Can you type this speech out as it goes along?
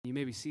You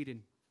may be seated.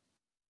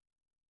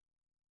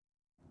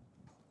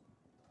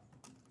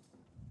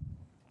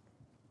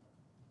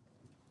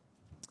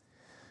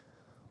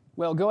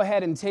 Well, go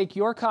ahead and take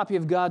your copy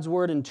of God's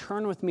Word and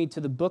turn with me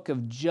to the book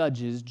of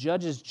Judges.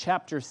 Judges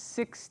chapter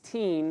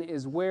 16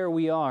 is where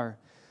we are.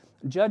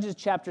 Judges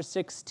chapter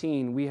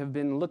 16. We have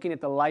been looking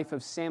at the life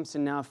of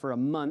Samson now for a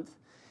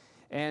month.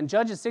 And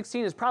Judges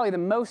 16 is probably the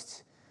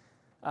most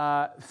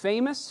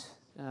famous,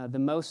 the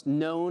most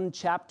known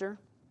chapter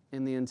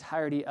in the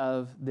entirety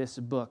of this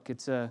book.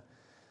 It's a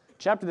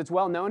chapter that's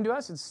well known to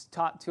us. It's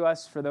taught to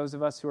us for those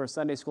of us who are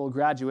Sunday school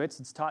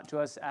graduates. It's taught to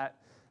us at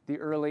the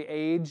early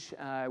age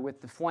with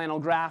the flannel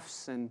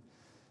graphs and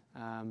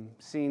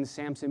seeing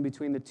Samson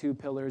between the two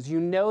pillars. You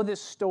know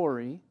this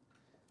story.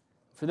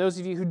 For those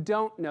of you who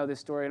don't know this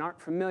story and aren't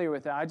familiar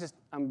with it,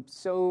 I'm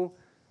so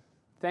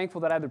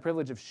thankful that I have the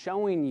privilege of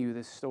showing you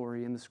this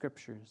story in the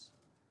Scriptures.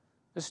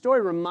 The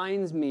story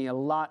reminds me a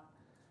lot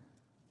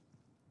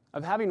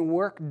of having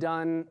work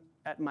done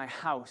at my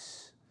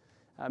house.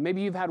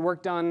 Maybe you've had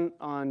work done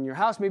on your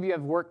house. Maybe you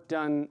have work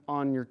done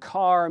on your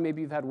car.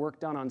 Maybe you've had work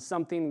done on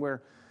something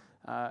where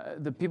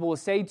the people will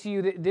say to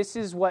you that this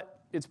is what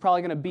it's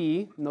probably going to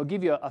be, and they'll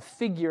give you a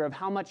figure of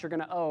how much you're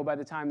going to owe by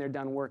the time they're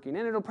done working.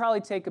 And it'll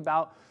probably take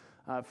about,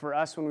 for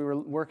us when we were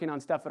working on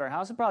stuff at our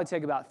house, it'll probably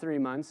take about 3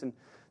 months. And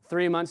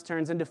 3 months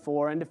turns into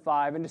 4, into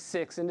 5, into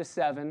 6, into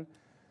 7.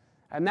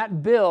 And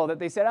that bill that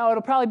they said,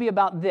 it'll probably be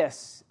about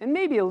this, and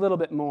maybe a little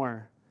bit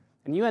more.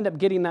 And you end up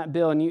getting that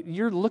bill, and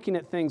you're looking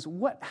at things.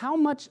 How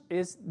much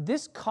is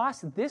this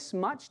cost this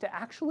much to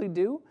actually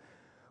do?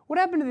 What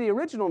happened to the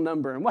original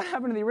number, and what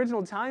happened to the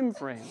original time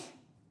frame?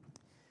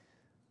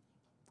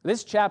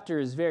 This chapter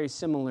is very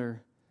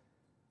similar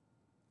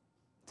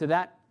to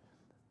that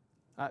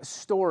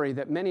story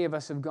that many of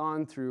us have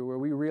gone through, where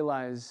we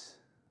realize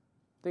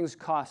things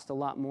cost a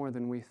lot more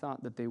than we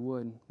thought that they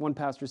would. One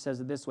pastor says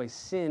it this way: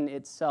 sin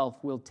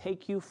itself will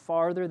take you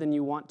farther than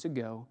you want to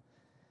go,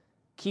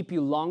 keep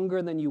you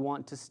longer than you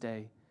want to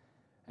stay,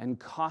 and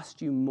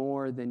cost you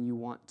more than you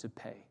want to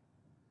pay.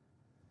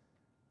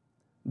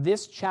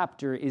 This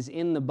chapter is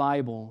in the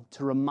Bible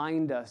to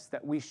remind us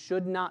that we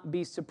should not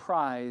be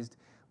surprised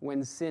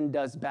when sin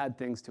does bad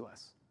things to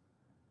us.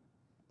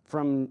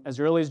 From as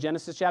early as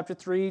Genesis chapter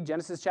 3,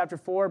 Genesis chapter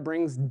 4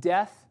 brings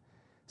death.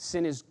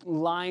 Sin is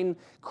lying,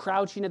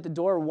 crouching at the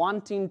door,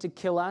 wanting to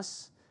kill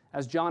us.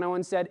 As John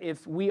Owen said,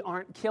 if we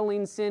aren't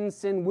killing sin,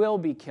 sin will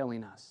be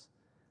killing us.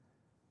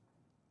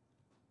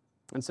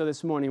 And so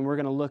this morning we're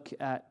going to look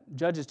at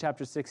Judges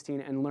chapter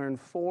 16 and learn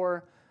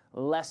 4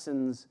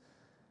 lessons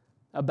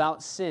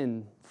about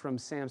sin from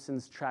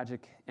Samson's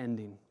tragic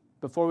ending.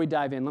 Before we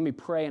dive in, let me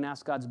pray and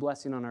ask God's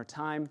blessing on our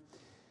time,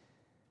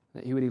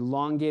 that He would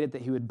elongate it,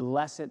 that He would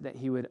bless it, that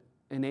He would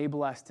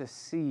enable us to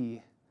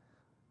see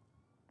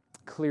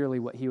clearly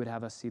what He would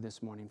have us see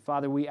this morning.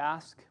 Father, we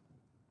ask,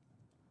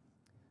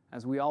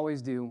 as we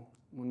always do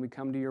when we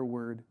come to Your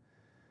Word,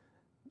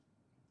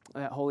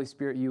 that Holy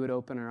Spirit, You would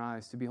open our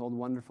eyes to behold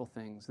wonderful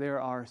things.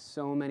 There are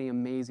so many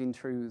amazing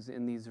truths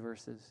in these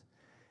verses,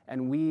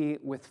 and we,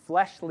 with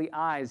fleshly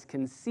eyes,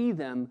 can see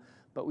them,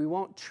 but we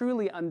won't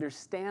truly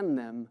understand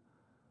them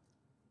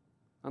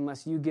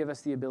unless You give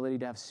us the ability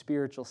to have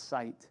spiritual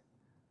sight.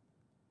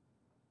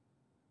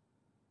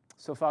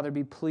 So, Father,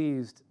 be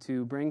pleased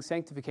to bring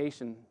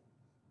sanctification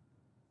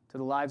to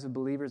the lives of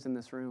believers in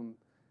this room.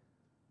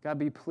 God,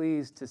 be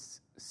pleased to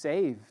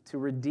save, to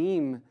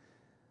redeem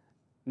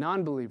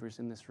non-believers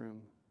in this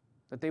room,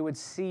 that they would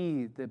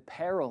see the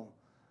peril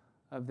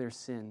of their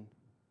sin.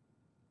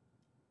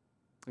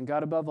 And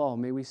God, above all,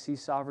 may we see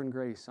sovereign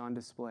grace on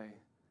display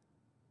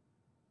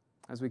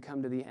as we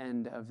come to the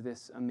end of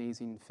this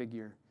amazing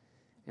figure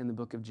in the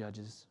book of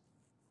Judges.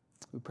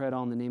 We pray it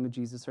all in the name of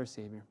Jesus, our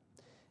Savior.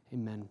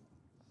 Amen.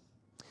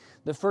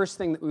 The first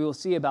thing that we will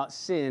see about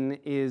sin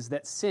is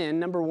that sin,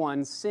 number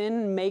one,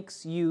 sin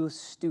makes you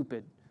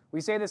stupid. We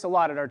say this a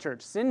lot at our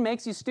church. Sin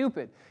makes you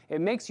stupid. It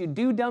makes you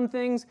do dumb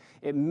things.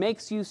 It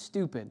makes you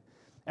stupid.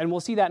 And we'll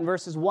see that in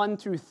verses 1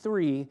 through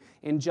 3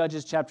 in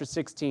Judges chapter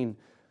 16.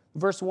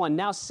 Verse 1,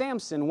 now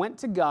Samson went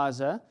to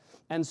Gaza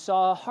and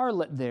saw a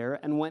harlot there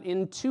and went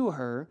in to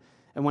her.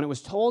 And when it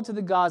was told to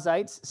the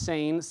Gazites,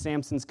 saying,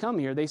 Samson's come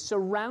here, they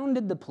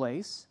surrounded the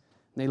place.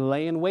 And they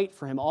lay in wait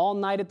for him all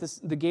night at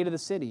the gate of the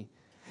city.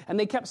 And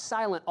they kept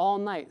silent all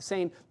night,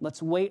 saying,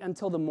 let's wait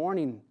until the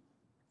morning,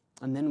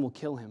 and then we'll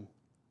kill him.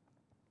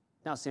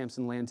 Now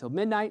Samson lay until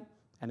midnight,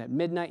 and at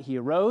midnight he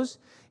arose.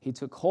 He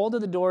took hold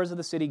of the doors of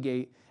the city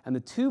gate and the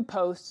 2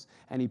 posts,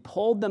 and he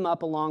pulled them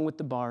up along with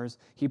the bars.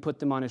 He put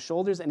them on his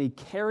shoulders, and he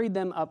carried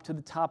them up to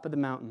the top of the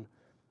mountain,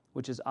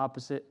 which is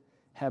opposite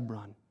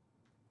Hebron.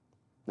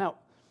 Now,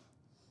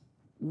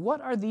 what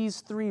are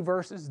these 3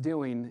 verses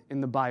doing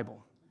in the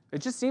Bible?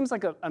 It just seems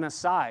like an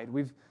aside.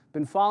 We've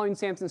been following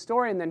Samson's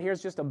story, and then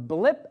here's just a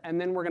blip, and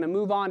then we're going to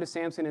move on to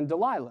Samson and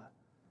Delilah.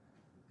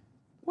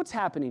 What's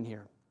happening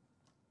here?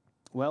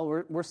 Well,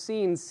 we're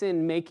seeing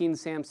sin making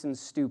Samson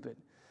stupid.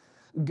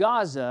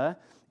 Gaza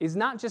is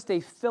not just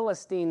a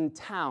Philistine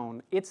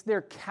town, it's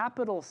their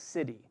capital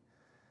city.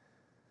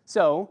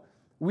 So,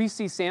 we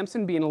see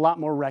Samson being a lot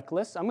more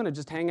reckless. I'm going to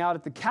just hang out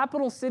at the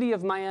capital city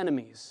of my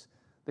enemies.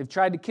 They've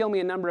tried to kill me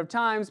a number of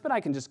times, but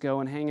I can just go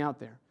and hang out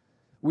there.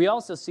 We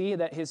also see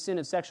that his sin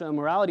of sexual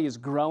immorality is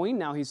growing.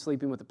 Now he's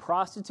sleeping with a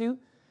prostitute.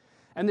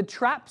 And the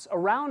traps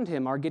around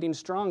him are getting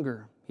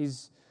stronger.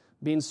 He's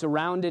being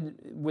surrounded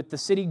with the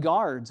city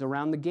guards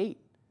around the gate.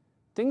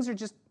 Things are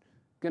just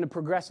going to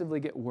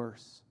progressively get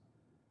worse.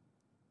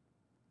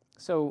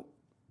 So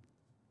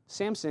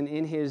Samson,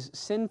 in his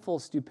sinful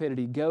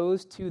stupidity,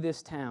 goes to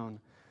this town,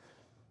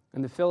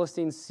 and the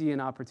Philistines see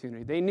an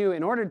opportunity. They knew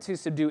in order to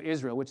subdue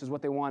Israel, which is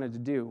what they wanted to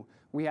do,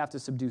 we have to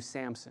subdue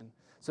Samson.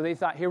 So they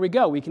thought, here we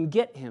go, we can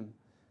get him.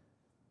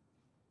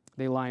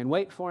 They lie in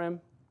wait for him.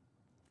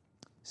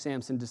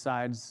 Samson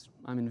decides,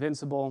 I'm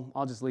invincible,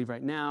 I'll just leave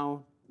right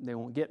now, they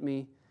won't get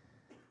me.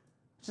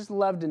 Just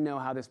love to know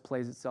how this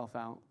plays itself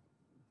out.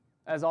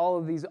 As all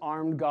of these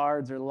armed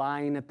guards are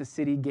lying at the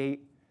city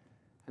gate,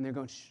 and they're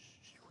going, shh,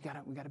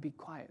 we gotta be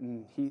quiet.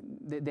 And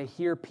they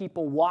hear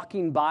people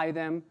walking by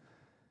them,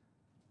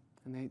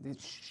 and they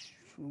shh,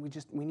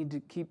 we need to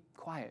keep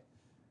quiet.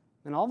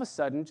 And all of a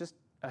sudden, just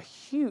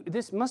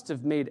this must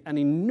have made an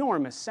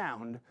enormous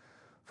sound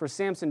for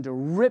Samson to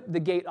rip the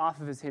gate off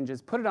of his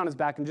hinges, put it on his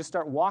back, and just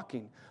start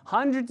walking.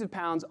 Hundreds of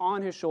pounds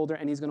on his shoulder,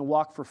 and he's going to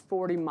walk for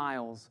 40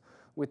 miles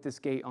with this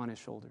gate on his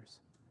shoulders.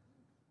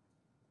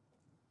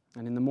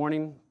 And in the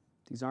morning,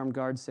 these armed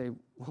guards say,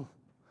 well,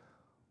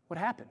 what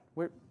happened?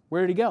 Where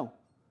did he go?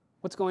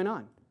 What's going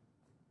on?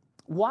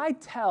 Why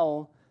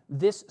tell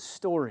this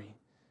story?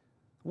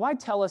 Why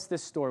tell us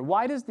this story?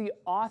 Why does the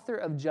author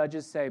of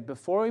Judges say,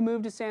 before we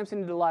move to Samson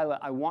and Delilah,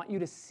 I want you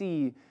to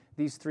see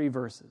these 3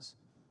 verses?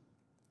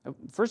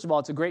 First of all,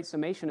 it's a great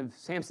summation of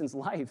Samson's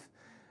life.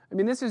 I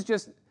mean, this is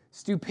just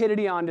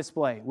stupidity on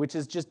display, which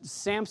is just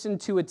Samson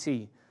to a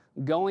T.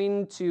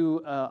 Going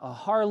to a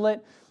harlot,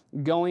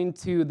 going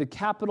to the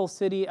capital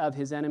city of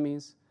his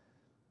enemies.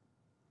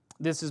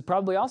 This is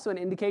probably also an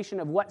indication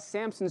of what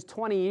Samson's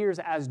 20 years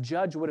as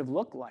judge would have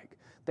looked like.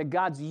 That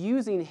God's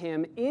using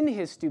him in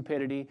his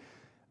stupidity.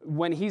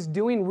 When he's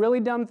doing really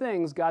dumb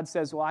things, God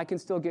says, well, I can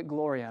still get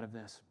glory out of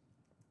this.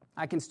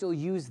 I can still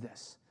use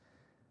this.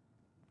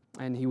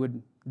 And he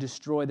would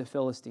destroy the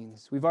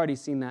Philistines. We've already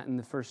seen that in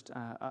the first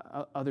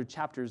other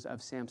chapters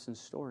of Samson's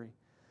story.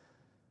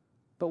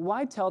 But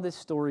why tell this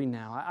story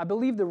now? I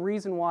believe the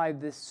reason why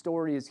this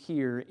story is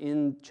here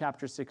in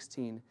chapter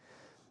 16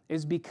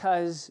 is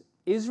because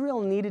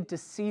Israel needed to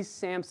see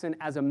Samson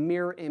as a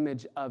mirror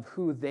image of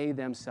who they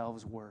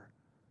themselves were.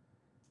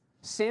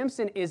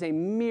 Samson is a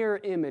mirror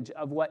image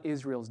of what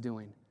Israel's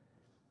doing.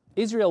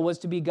 Israel was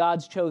to be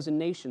God's chosen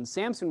nation.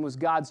 Samson was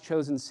God's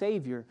chosen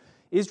savior.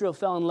 Israel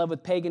fell in love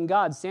with pagan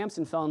gods.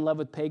 Samson fell in love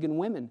with pagan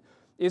women.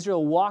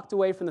 Israel walked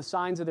away from the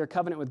signs of their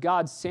covenant with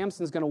God.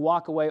 Samson's going to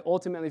walk away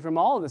ultimately from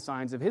all of the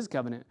signs of his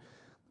covenant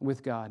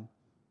with God.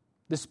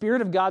 The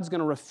Spirit of God's going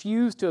to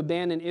refuse to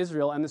abandon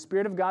Israel, and the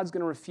Spirit of God's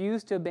going to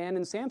refuse to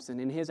abandon Samson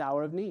in his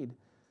hour of need.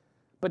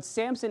 But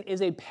Samson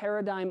is a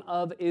paradigm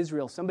of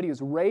Israel, somebody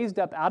who's raised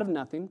up out of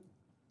nothing,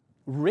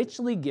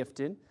 richly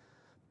gifted,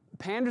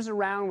 panders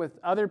around with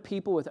other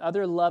people, with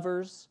other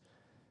lovers,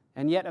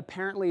 and yet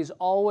apparently is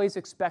always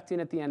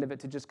expecting at the end of it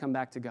to just come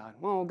back to God.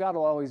 Well, God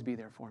will always be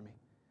there for me.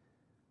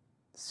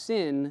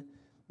 Sin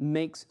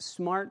makes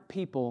smart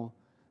people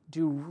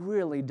do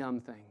really dumb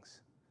things.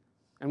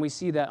 And we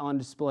see that on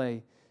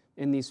display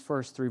in these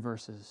first 3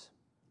 verses.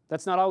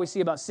 That's not all we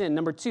see about sin.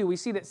 Number 2, we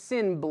see that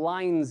sin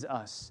blinds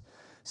us.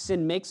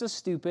 Sin makes us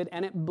stupid,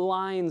 and it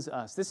blinds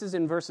us. This is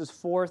in verses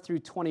 4 through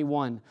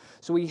 21.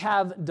 So we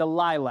have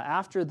Delilah.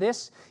 After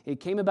this, it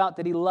came about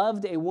that he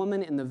loved a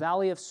woman in the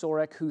valley of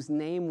Sorek whose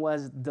name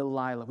was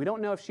Delilah. We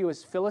don't know if she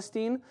was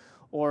Philistine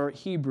or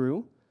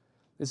Hebrew.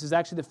 This is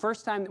actually the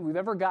first time that we've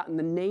ever gotten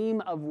the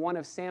name of one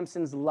of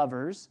Samson's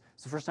lovers.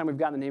 It's the first time we've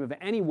gotten the name of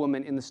any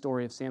woman in the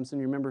story of Samson.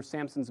 You remember,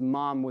 Samson's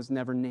mom was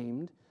never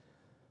named.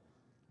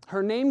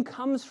 Her name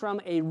comes from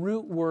a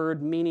root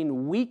word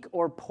meaning weak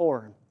or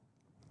poor.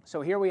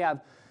 So here we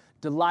have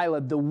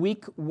Delilah, the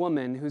weak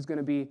woman who's going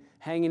to be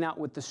hanging out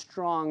with the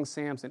strong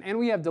Samson. And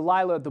we have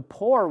Delilah, the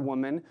poor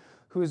woman,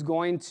 who's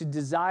going to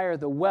desire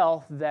the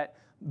wealth that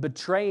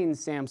betraying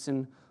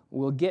Samson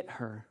will get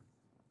her.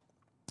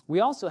 We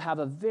also have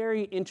a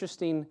very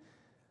interesting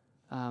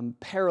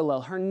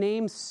parallel. Her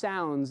name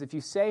sounds, if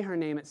you say her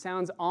name, it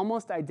sounds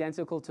almost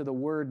identical to the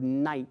word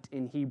night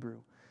in Hebrew,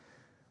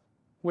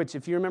 which,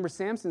 if you remember,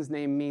 Samson's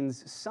name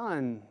means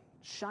sun,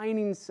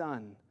 shining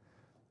sun.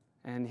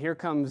 And here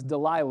comes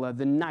Delilah,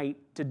 the night,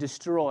 to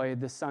destroy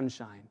the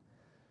sunshine.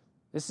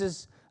 This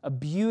is a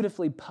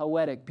beautifully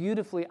poetic,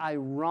 beautifully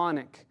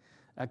ironic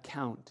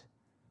account.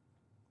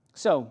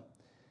 So,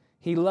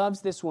 he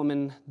loves this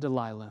woman,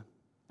 Delilah.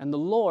 And the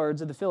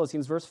lords of the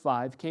Philistines, verse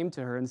 5, came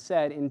to her and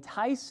said,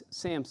 entice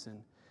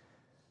Samson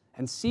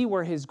and see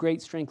where his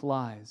great strength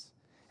lies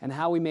and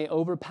how we may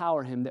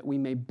overpower him, that we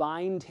may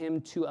bind him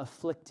to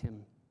afflict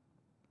him.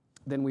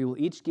 Then we will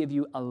each give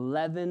you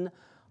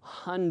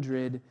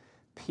 1,100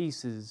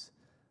 pieces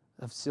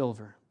of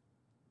silver.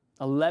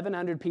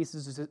 1,100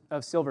 pieces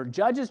of silver.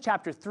 Judges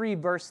chapter 3,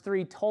 verse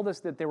 3 told us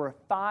that there were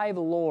 5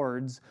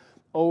 lords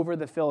over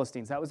the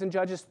Philistines. That was in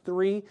Judges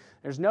 3.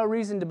 There's no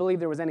reason to believe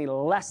there was any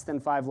less than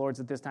 5 lords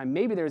at this time.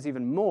 Maybe there's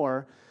even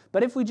more.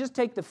 But if we just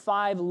take the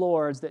 5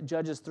 lords that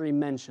Judges 3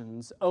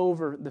 mentions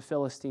over the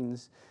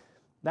Philistines,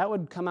 that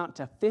would come out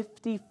to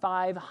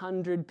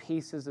 5,500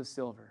 pieces of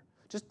silver.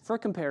 Just for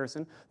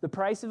comparison, the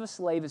price of a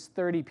slave is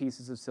 30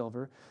 pieces of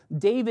silver.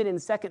 David in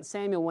 2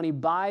 Samuel, when he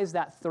buys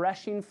that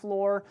threshing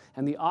floor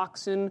and the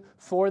oxen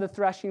for the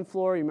threshing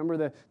floor, you remember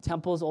the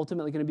temple is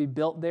ultimately going to be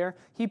built there,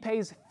 he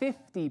pays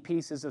 50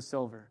 pieces of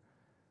silver.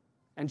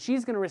 And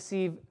she's going to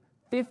receive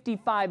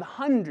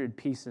 5,500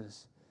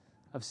 pieces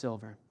of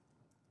silver.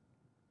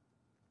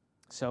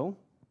 So,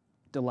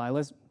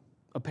 Delilah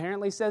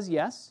apparently says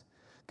yes,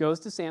 goes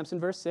to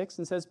Samson, verse 6,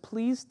 and says,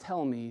 "Please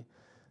tell me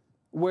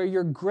where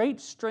your great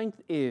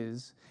strength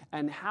is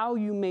and how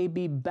you may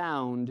be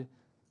bound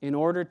in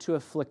order to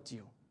afflict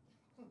you."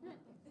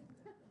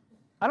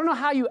 I don't know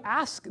how you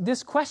ask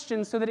this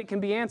question so that it can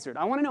be answered.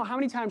 I want to know how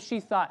many times she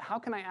thought, how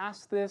can I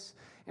ask this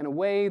in a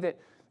way that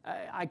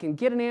I can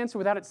get an answer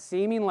without it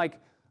seeming like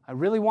I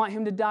really want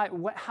him to die?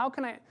 How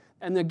can I?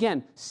 And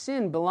again,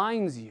 sin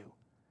blinds you.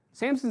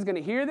 Samson's going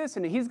to hear this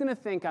and he's going to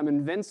think, I'm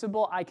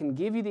invincible, I can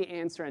give you the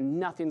answer and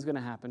nothing's going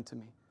to happen to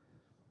me.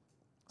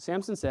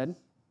 Samson said,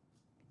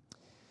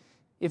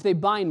 "If they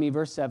bind me,"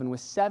 verse 7, "with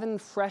 7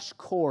 fresh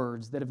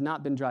cords that have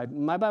not been dried."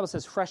 My Bible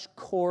says fresh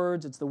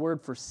cords. It's the word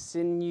for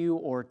sinew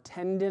or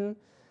tendon.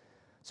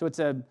 So it's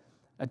a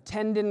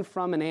tendon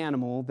from an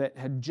animal that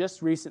had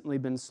just recently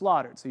been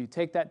slaughtered. So you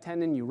take that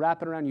tendon, you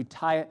wrap it around, you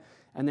tie it,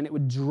 and then it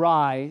would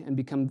dry and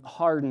become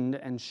hardened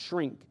and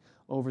shrink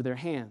over their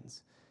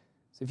hands.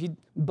 So if you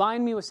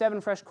bind me with 7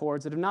 fresh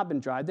cords that have not been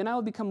dried, then I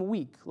will become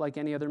weak like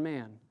any other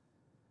man.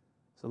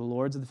 So the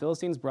lords of the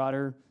Philistines brought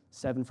her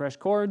 7 fresh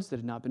cords that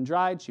had not been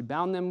dried. She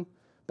bound him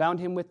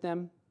with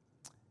them.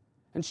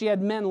 And she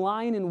had men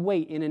lying in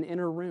wait in an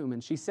inner room.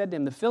 And she said to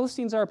him, "The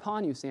Philistines are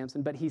upon you,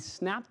 Samson." But he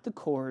snapped the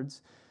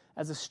cords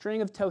as a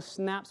string of tow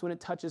snaps when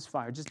it touches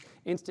fire, just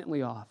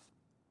instantly off.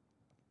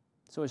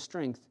 So his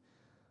strength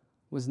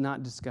was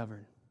not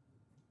discovered.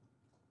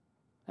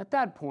 At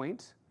that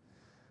point,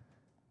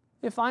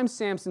 if I'm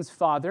Samson's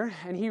father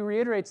and he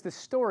reiterates this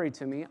story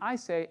to me, I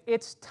say,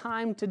 it's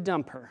time to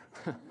dump her.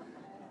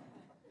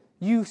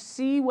 You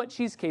see what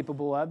she's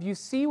capable of. You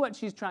see what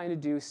she's trying to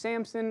do.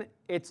 Samson,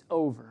 it's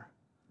over.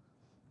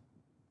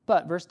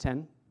 But, verse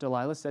 10,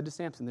 Delilah said to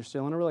Samson, they're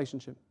still in a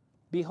relationship,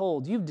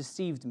 "Behold, you've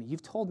deceived me.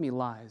 You've told me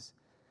lies.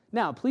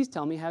 Now, please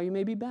tell me how you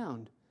may be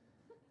bound."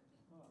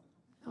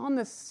 On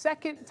the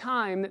second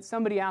time that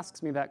somebody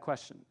asks me that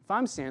question, if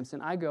I'm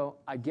Samson, I go,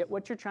 I get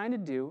what you're trying to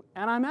do,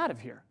 and I'm out of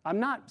here. I'm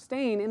not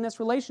staying in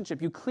this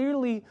relationship. You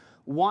clearly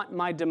want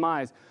my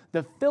demise.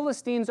 The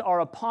Philistines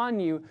are upon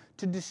you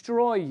to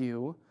destroy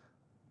you.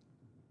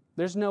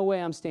 There's no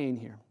way I'm staying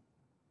here.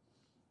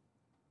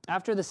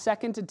 After the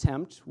second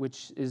attempt,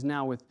 which is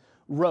now with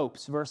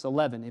ropes, verse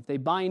 11, "If they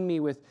bind me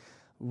with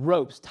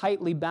ropes,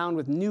 tightly bound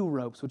with new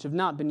ropes, which have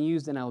not been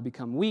used, then I will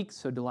become weak."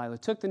 So Delilah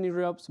took the new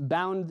ropes,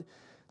 bound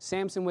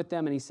Samson with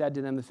them, and he said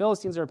to them, "The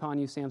Philistines are upon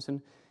you,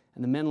 Samson."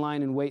 And the men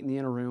lying in wait in the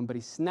inner room, but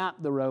he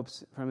snapped the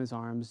ropes from his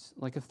arms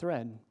like a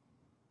thread.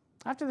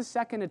 After the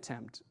second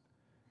attempt,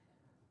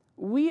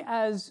 we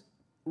as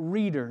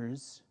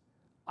readers,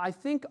 I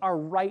think, are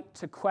right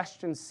to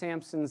question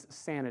Samson's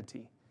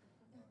sanity.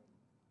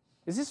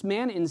 Is this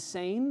man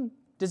insane?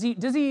 Does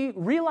he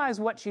realize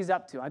what she's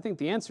up to? I think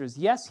the answer is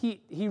yes,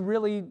 he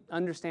really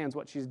understands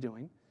what she's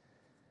doing.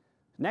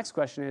 Next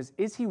question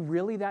is he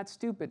really that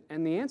stupid?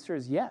 And the answer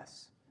is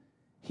yes.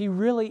 He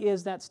really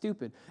is that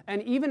stupid.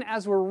 And even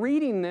as we're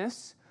reading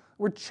this,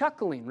 we're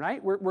chuckling,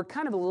 right? We're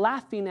kind of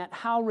laughing at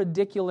how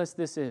ridiculous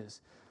this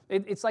is.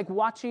 It's like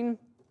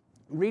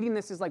reading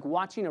this is like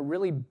watching a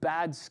really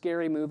bad,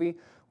 scary movie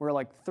where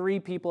like 3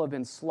 people have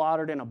been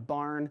slaughtered in a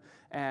barn,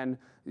 and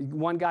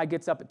one guy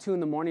gets up at 2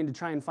 a.m. to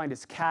try and find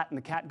his cat, and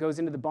the cat goes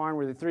into the barn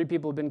where the 3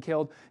 people have been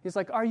killed. He's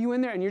like, "Are you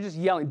in there?" And you're just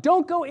yelling,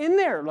 "Don't go in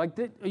there!" Like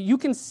you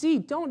can see,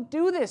 don't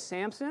do this,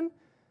 Samson.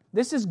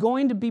 This is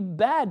going to be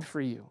bad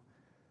for you.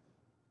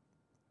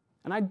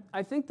 And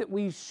I think that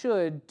we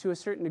should, to a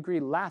certain degree,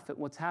 laugh at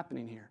what's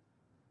happening here.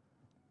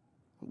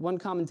 One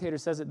commentator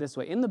says it this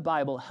way: in the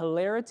Bible,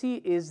 hilarity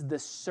is the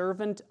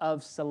servant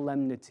of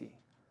solemnity.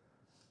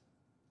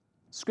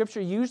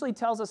 Scripture usually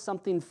tells us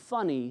something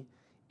funny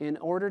in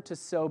order to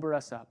sober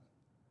us up.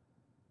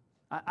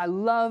 I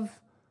love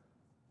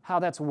how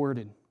that's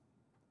worded.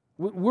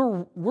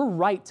 We're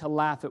right to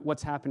laugh at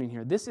what's happening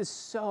here. This is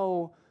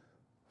so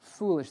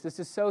foolish. This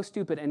is so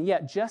stupid. And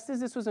yet, just as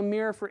this was a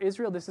mirror for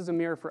Israel, this is a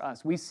mirror for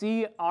us. We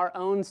see our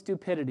own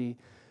stupidity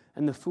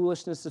and the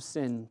foolishness of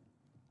sin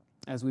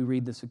as we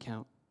read this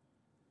account.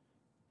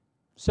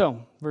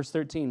 So, verse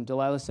 13,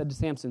 Delilah said to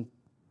Samson,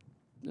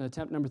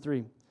 attempt number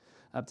 3,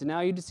 "Up to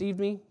now you deceived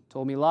me,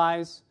 told me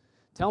lies.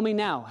 Tell me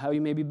now how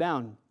you may be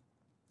bound."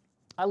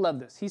 I love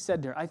this. He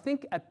said to her, I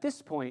think at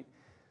this point,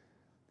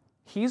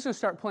 he's going to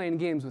start playing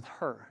games with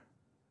her.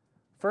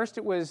 First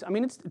it was,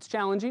 it's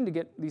challenging to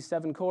get these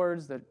 7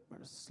 cords that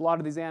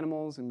slaughter these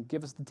animals and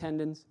give us the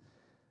tendons.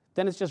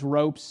 Then it's just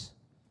ropes.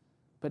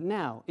 But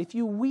now, if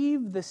you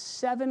weave the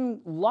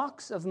 7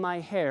 locks of my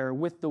hair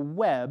with the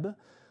web,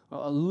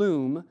 a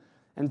loom,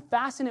 and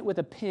fasten it with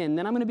a pin,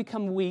 then I'm going to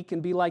become weak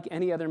and be like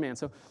any other man.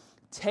 So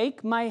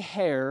take my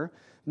hair,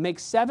 make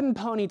 7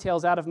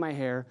 ponytails out of my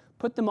hair,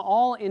 put them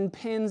all in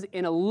pins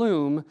in a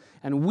loom,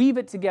 and weave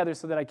it together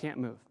so that I can't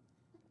move.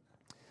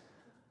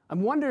 I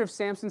wonder if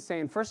Samson's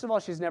saying, first of all,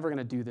 she's never going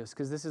to do this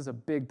because this is a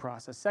big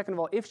process. Second of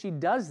all, if she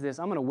does this,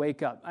 I'm going to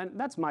wake up. And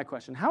that's my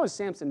question. How is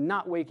Samson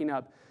not waking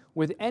up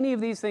with any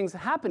of these things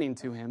happening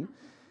to him?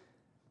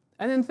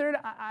 And then third,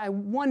 I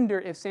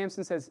wonder if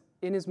Samson says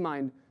in his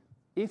mind,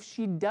 if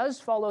she does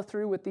follow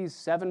through with these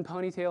 7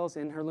 ponytails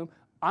in her loom,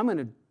 I'm going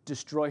to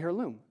destroy her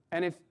loom.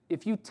 And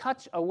if you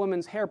touch a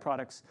woman's hair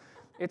products,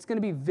 it's going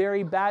to be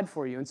very bad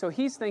for you. And so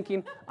he's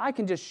thinking, I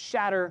can just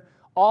shatter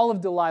all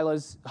of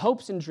Delilah's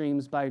hopes and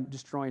dreams by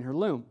destroying her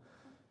loom.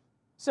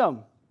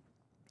 So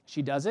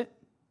she does it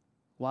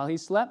while he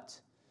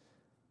slept.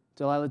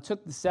 Delilah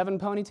took the 7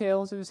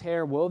 ponytails of his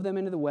hair, wove them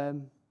into the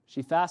web.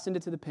 She fastened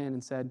it to the pin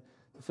and said,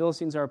 the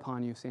Philistines are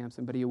upon you,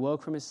 Samson. But he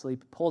awoke from his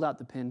sleep, pulled out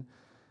the pin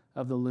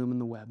of the loom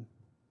and the web.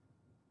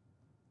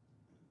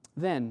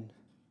 Then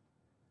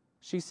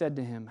she said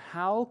to him,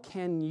 how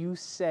can you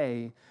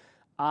say,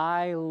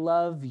 I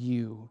love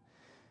you,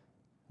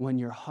 when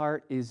your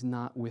heart is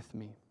not with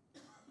me?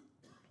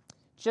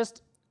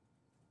 Just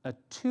a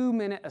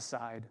 2-minute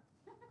aside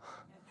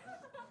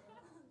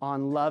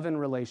on love and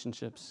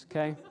relationships,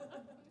 okay?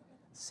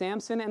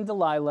 Samson and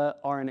Delilah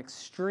are an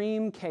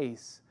extreme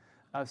case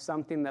of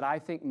something that I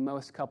think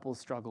most couples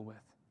struggle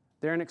with.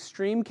 They're an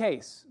extreme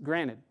case,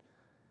 granted.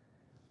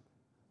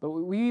 But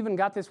we even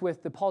got this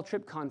with the Paul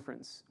Tripp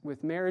Conference,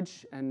 with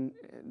marriage and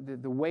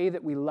the way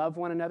that we love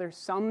one another.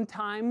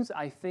 Sometimes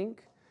I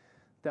think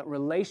that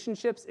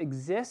relationships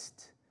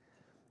exist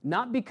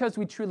not because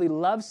we truly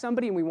love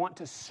somebody and we want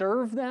to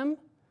serve them,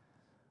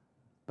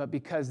 but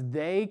because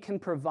they can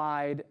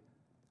provide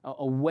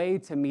a way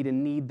to meet a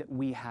need that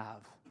we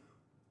have.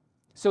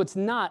 So it's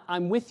not,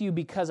 I'm with you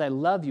because I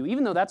love you,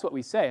 even though that's what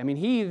we say.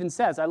 He even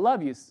says, I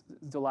love you,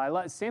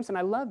 Delilah. Samson,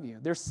 I love you.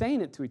 They're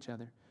saying it to each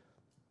other.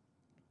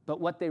 But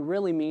what they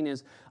really mean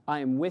is, I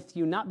am with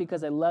you not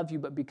because I love you,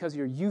 but because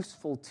you're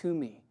useful to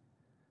me.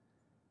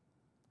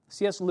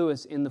 C.S.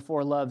 Lewis in The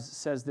Four Loves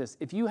says this,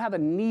 if you have a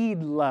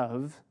need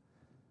love,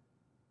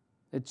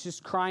 it's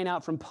just crying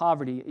out from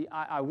poverty.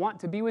 I want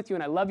to be with you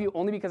and I love you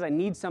only because I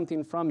need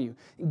something from you.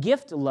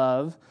 Gift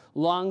love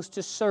longs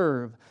to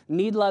serve.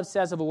 Need love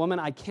says of a woman,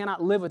 I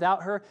cannot live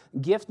without her.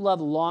 Gift love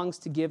longs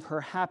to give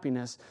her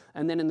happiness.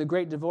 And then in The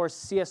Great Divorce,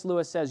 C.S.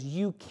 Lewis says,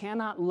 you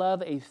cannot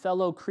love a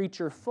fellow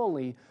creature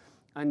fully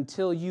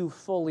until you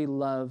fully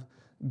love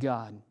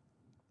God.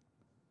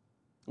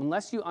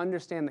 Unless you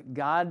understand that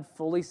God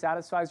fully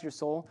satisfies your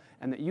soul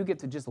and that you get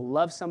to just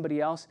love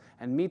somebody else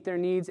and meet their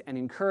needs and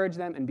encourage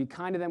them and be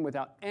kind to them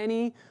without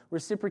any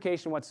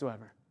reciprocation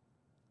whatsoever.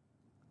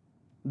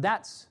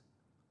 That's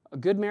a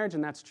good marriage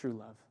and that's true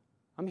love.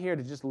 I'm here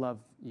to just love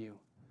you.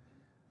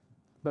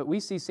 But we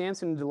see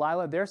Samson and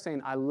Delilah, they're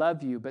saying, I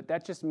love you, but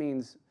that just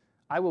means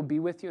I will be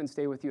with you and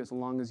stay with you as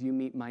long as you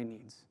meet my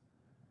needs.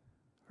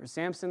 For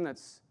Samson,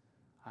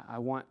 I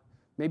want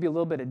maybe a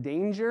little bit of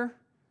danger.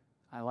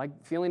 I like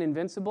feeling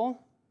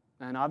invincible,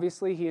 and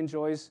obviously he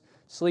enjoys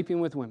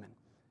sleeping with women.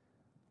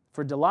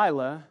 For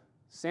Delilah,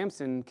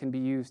 Samson can be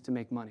used to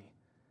make money.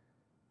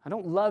 I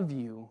don't love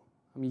you,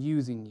 I'm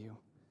using you.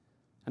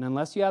 And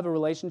unless you have a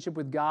relationship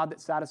with God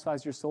that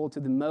satisfies your soul to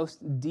the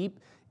most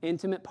deep,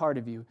 intimate part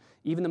of you,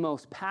 even the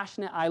most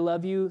passionate I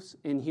love yous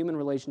in human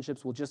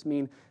relationships will just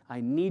mean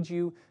I need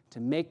you to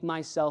make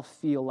myself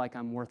feel like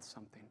I'm worth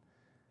something.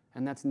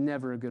 And that's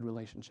never a good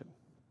relationship.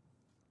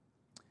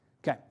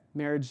 Okay,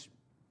 marriage,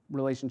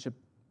 relationship,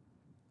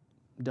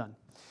 done.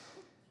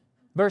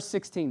 Verse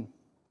 16.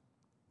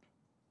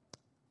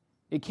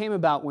 It came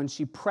about when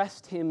she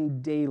pressed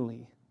him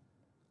daily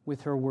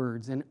with her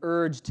words and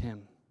urged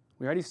him.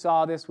 We already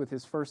saw this with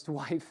his first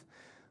wife,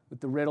 with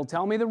the riddle.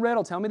 Tell me the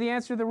riddle. Tell me the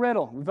answer to the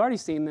riddle. We've already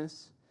seen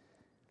this.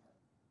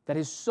 That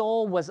his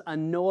soul was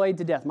annoyed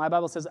to death. My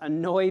Bible says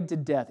annoyed to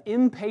death,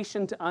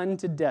 impatient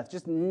unto death,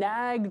 just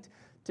nagged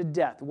to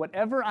death.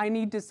 Whatever I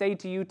need to say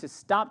to you to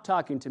stop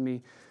talking to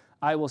me,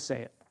 I will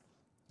say it.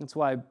 That's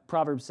why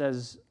Proverbs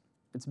says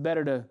it's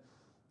better to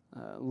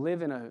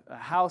live in a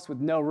house with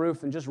no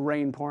roof and just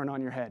rain pouring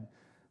on your head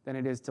than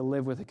it is to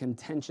live with a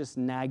contentious,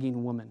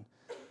 nagging woman.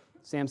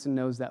 Samson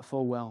knows that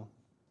full well.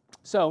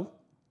 So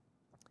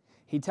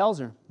he tells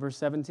her, verse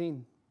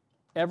 17,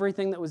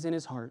 everything that was in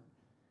his heart.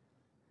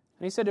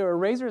 And he said to her, a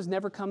razor has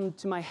never come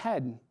to my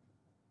head.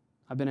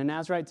 I've been a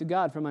Nazirite to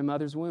God from my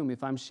mother's womb.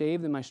 If I'm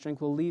shaved, then my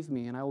strength will leave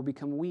me, and I will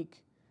become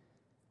weak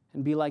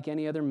and be like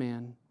any other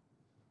man.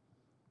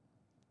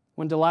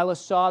 When Delilah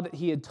saw that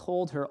he had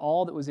told her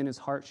all that was in his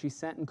heart, she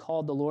sent and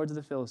called the lords of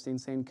the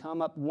Philistines, saying,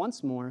 come up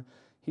once more.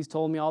 He's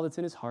told me all that's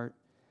in his heart.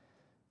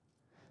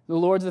 The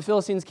lords of the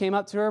Philistines came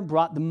up to her,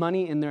 brought the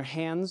money in their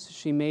hands.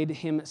 She made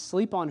him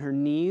sleep on her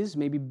knees,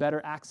 maybe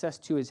better access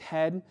to his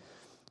head,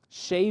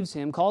 shaves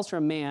him, calls for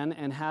a man,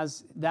 and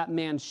has that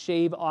man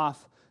shave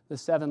off the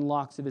 7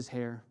 locks of his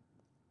hair.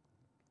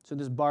 So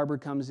this barber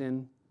comes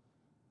in,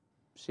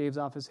 shaves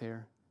off his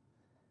hair.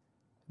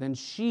 Then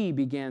she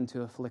began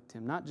to afflict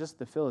him, not just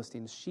the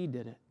Philistines, she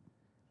did it.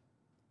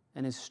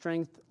 And his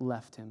strength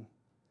left him.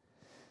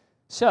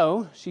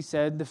 So she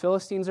said, "The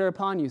Philistines are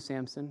upon you,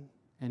 Samson."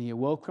 And he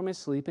awoke from his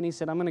sleep, and he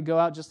said, "I'm going to go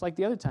out just like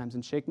the other times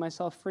and shake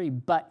myself free."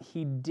 But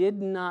he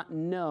did not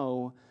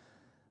know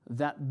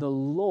that the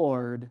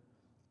Lord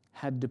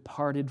had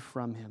departed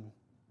from him.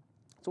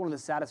 It's one of the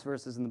saddest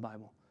verses in the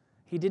Bible.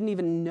 He didn't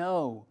even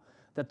know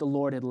that the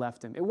Lord had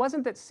left him. It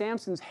wasn't that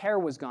Samson's hair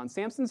was gone.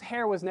 Samson's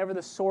hair was never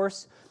the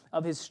source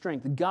of his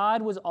strength.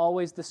 God was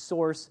always the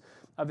source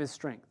of his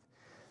strength.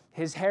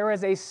 His hair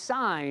is a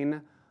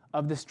sign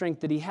of the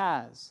strength that he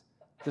has.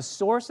 The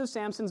source of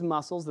Samson's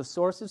muscles, the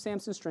source of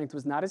Samson's strength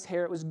was not his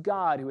hair, it was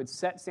God who had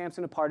set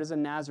Samson apart as a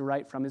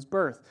Nazirite from his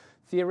birth.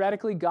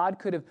 Theoretically, God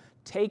could have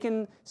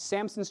taken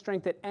Samson's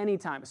strength at any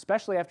time,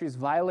 especially after he's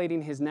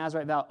violating his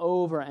Nazirite vow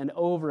over and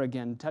over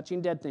again,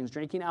 touching dead things,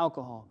 drinking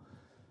alcohol.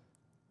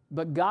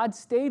 But God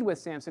stayed with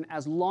Samson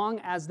as long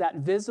as that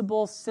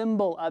visible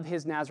symbol of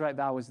his Nazirite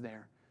vow was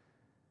there.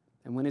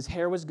 And when his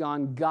hair was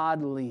gone,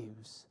 God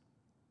leaves.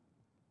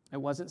 It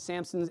wasn't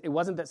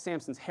that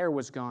Samson's hair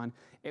was gone.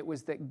 It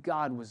was that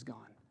God was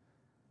gone.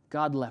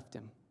 God left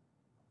him.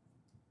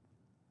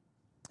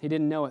 He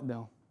didn't know it,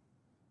 though.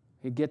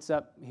 He gets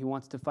up. He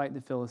wants to fight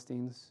the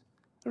Philistines.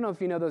 I don't know if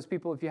you know those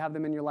people, if you have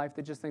them in your life,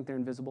 that just think they're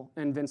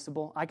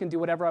invincible. I can do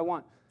whatever I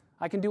want.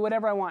 I can do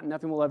whatever I want, and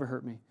nothing will ever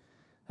hurt me.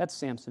 That's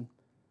Samson.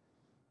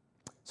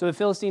 So the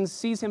Philistines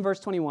seize him, verse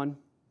 21.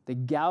 They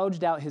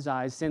gouged out his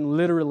eyes. Sin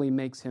literally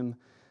makes him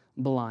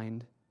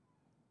blind.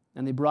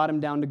 And they brought him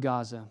down to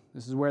Gaza.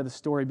 This is where the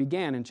story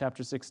began in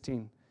chapter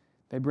 16.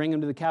 They bring him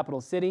to the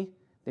capital city.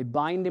 They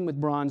bind him with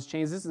bronze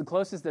chains. This is the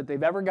closest that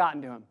they've ever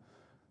gotten to him.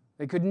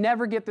 They could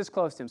never get this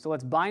close to him. So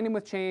let's bind him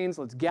with chains.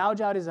 Let's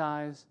gouge out his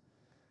eyes.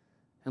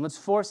 And let's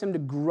force him to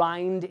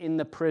grind in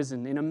the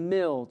prison, in a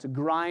mill, to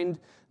grind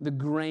the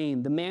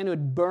grain. The man who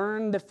had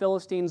burned the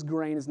Philistines'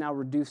 grain is now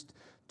reduced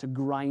to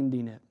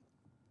grinding it.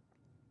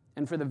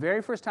 And for the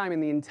very first time in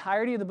the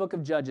entirety of the book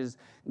of Judges,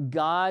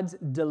 God's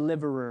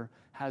deliverer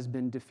has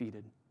been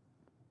defeated.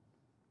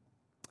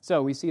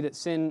 So we see that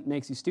sin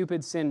makes you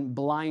stupid, sin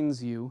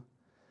blinds you.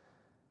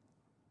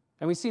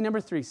 And we see number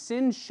 3,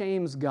 sin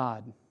shames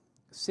God.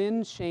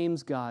 Sin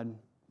shames God.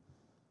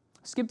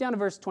 Skip down to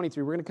verse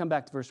 23. We're going to come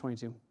back to verse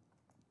 22.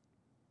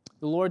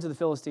 The lords of the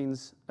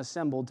Philistines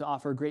assembled to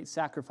offer a great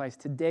sacrifice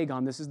to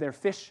Dagon. This is their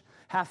fish,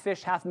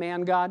 half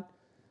man god.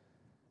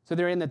 So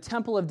they're in the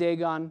temple of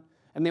Dagon,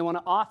 and they want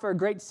to offer a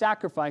great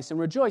sacrifice and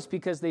rejoice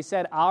because they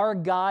said, "Our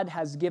God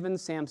has given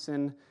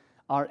Samson,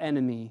 our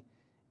enemy,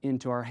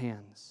 into our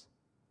hands."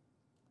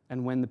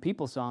 And when the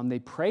people saw him, they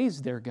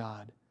praised their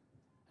God.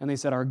 And they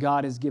said, "Our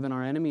God has given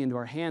our enemy into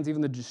our hands,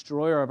 even the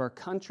destroyer of our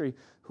country,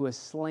 who has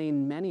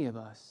slain many of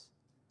us."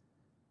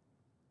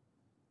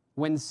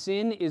 When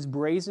sin is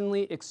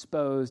brazenly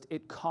exposed,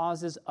 it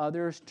causes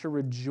others to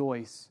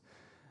rejoice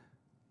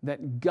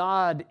that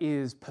God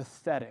is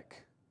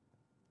pathetic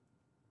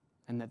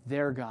and that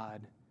their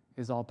God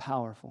is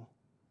all-powerful.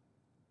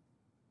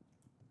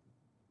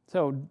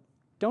 So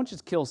don't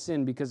just kill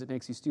sin because it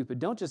makes you stupid.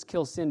 Don't just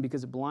kill sin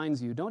because it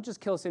blinds you. Don't just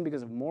kill sin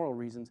because of moral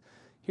reasons.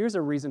 Here's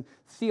a reason,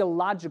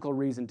 theological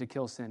reason to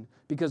kill sin.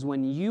 Because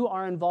when you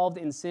are involved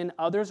in sin,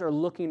 others are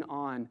looking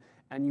on,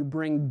 and you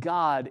bring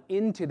God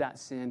into that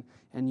sin,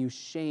 and you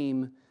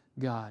shame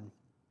God.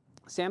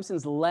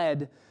 Samson's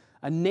led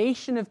a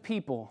nation of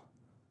people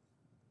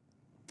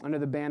under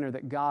the banner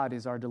that God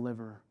is our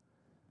deliverer.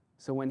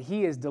 So when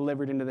he is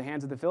delivered into the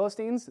hands of the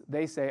Philistines,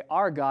 they say,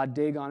 "Our God,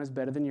 Dagon, is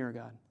better than your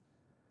God."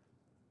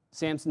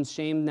 Samson's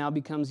shame now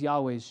becomes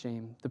Yahweh's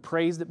shame. The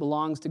praise that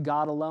belongs to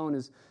God alone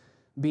is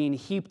being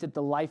heaped at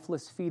the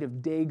lifeless feet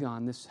of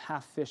Dagon, this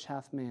half fish,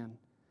 half man.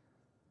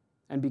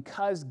 And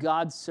because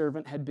God's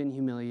servant had been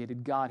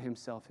humiliated, God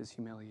himself is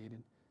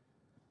humiliated.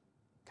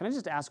 Can I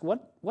just ask,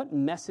 what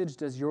message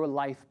does your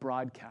life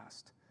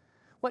broadcast?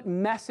 What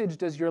message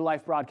does your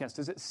life broadcast?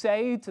 Does it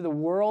say to the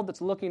world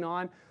that's looking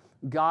on,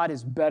 God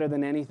is better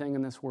than anything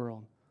in this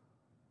world?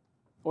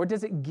 Or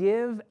does it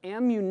give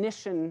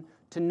ammunition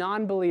to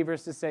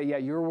non-believers to say, yeah,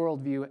 your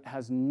worldview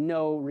has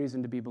no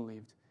reason to be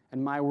believed,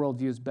 and my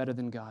worldview is better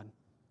than God?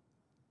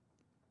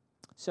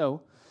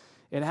 So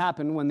it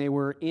happened when they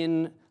were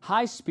in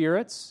high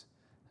spirits.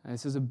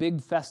 This is a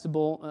big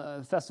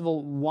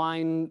festival.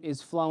 Wine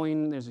is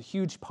flowing. There's a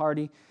huge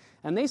party.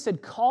 And they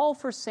said, "Call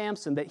for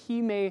Samson that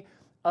he may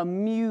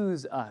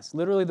amuse us."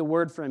 Literally, the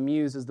word for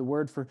amuse is the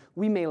word for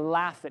we may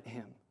laugh at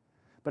him.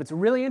 But it's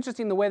really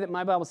interesting the way that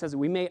my Bible says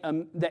it.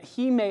 That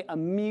he may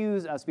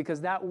amuse us,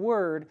 because that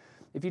word,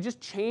 if you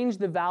just change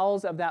the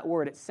vowels of that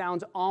word, it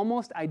sounds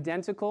almost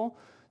identical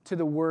to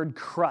the word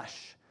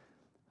crush.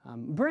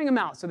 Bring him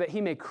out so that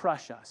he may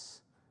crush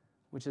us,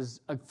 which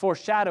is a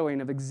foreshadowing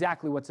of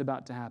exactly what's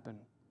about to happen.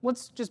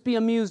 Let's just be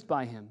amused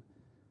by him.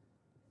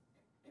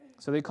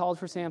 So they called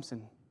for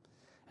Samson,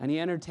 and he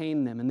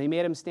entertained them, and they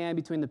made him stand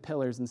between the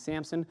pillars. And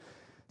Samson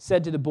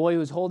said to the boy who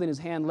was holding his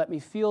hand, "Let me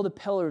feel the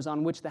pillars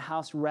on which the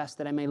house rests,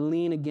 that I may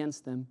lean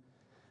against them."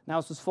 The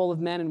house was full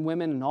of men and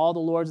women, and all the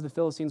lords of the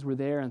Philistines were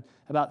there, and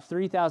about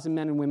 3,000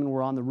 men and women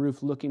were on the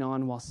roof looking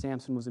on while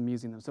Samson was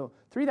amusing them. So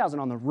 3,000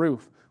 on the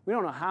roof. We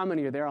don't know how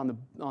many are there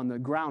on the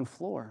ground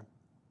floor.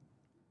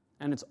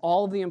 And it's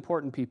all of the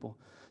important people.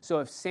 So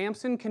if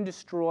Samson can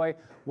destroy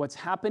what's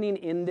happening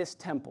in this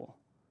temple,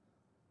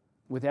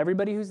 with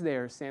everybody who's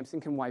there, Samson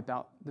can wipe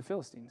out the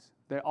Philistines.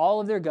 All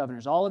of their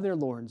governors, all of their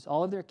lords,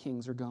 all of their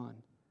kings are gone.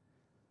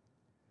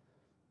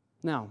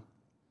 Now,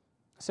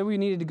 so we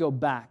needed to go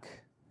back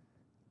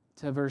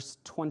to verse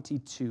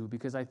 22,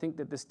 because I think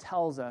that this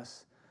tells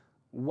us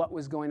what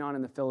was going on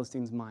in the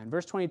Philistines' mind.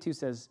 Verse 22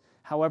 says,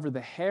 "However,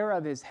 the hair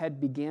of his head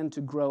began to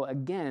grow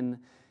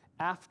again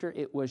after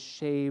it was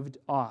shaved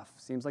off."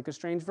 Seems like a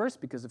strange verse,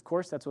 because of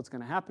course that's what's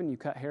going to happen. You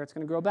cut hair, it's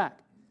going to grow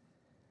back.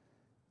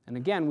 And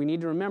again, we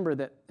need to remember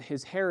that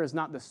his hair is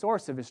not the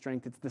source of his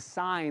strength, it's the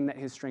sign that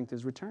his strength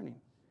is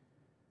returning.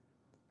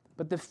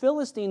 But the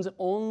Philistines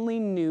only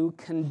knew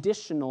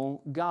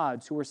conditional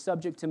gods who were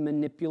subject to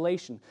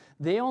manipulation.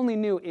 They only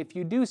knew if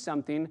you do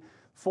something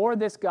for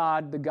this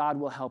God, the God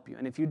will help you.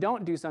 And if you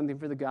don't do something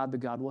for the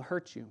God will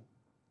hurt you.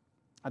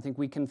 I think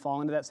we can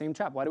fall into that same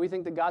trap. Why do we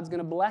think that God's going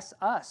to bless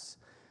us?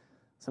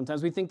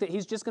 Sometimes we think that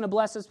he's just going to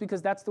bless us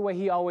because that's the way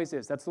he always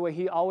is. That's the way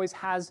he always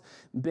has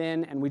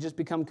been, and we just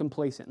become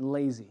complacent and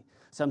lazy.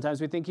 Sometimes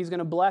we think he's going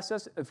to bless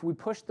us if we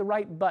push the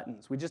right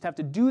buttons. We just have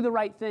to do the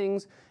right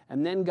things,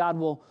 and then God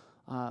will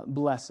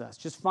bless us.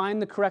 Just find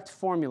the correct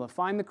formula.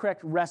 Find the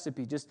correct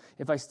recipe. Just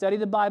if I study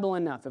the Bible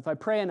enough, if I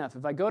pray enough,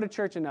 if I go to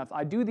church enough,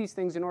 I do these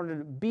things in order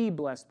to be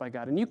blessed by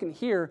God. And you can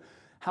hear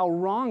how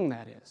wrong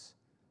that is.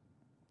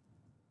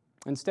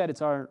 Instead,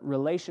 it's our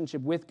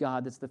relationship with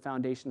God that's the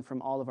foundation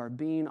from all of our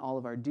being, all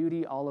of our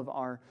duty, all of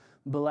our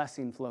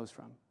blessing flows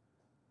from.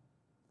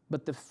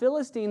 But the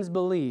Philistines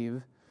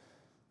believe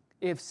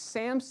if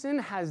Samson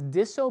has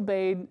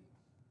disobeyed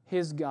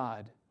his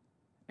God,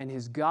 and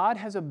his God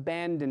has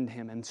abandoned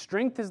him, and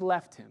strength has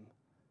left him,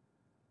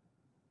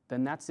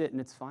 then that's it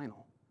and it's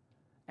final.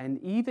 And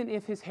even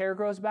if his hair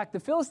grows back, the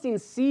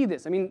Philistines see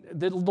this. I mean,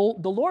 the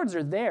lords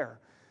are there.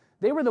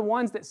 They were the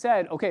ones that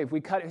said, okay, if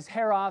we cut his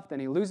hair off, then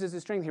he loses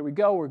his strength. Here we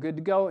go. We're good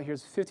to go.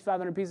 Here's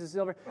 5,500 pieces of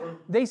silver.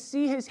 They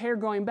see his hair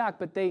growing back,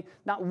 but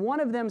not one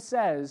of them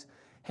says,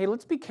 hey,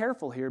 let's be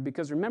careful here,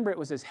 because remember, it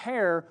was his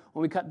hair.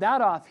 When we cut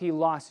that off, he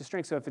lost his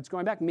strength. So if it's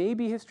growing back,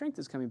 maybe his strength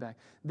is coming back.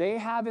 They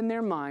have in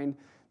their mind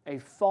a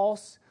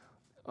false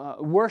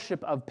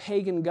worship of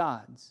pagan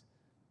gods.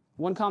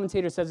 One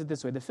commentator says it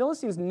this way: the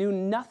Philistines knew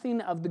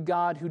nothing of the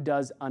God who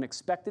does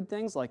unexpected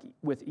things, like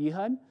with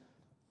Ehud,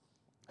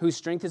 whose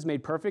strength is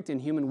made perfect in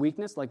human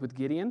weakness, like with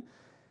Gideon,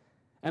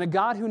 and a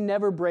God who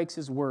never breaks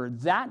his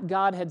word. That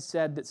God had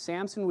said that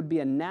Samson would be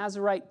a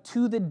Nazirite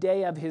to the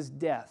day of his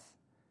death.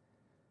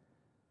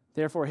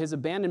 Therefore, his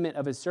abandonment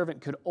of his servant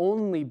could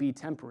only be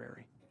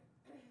temporary.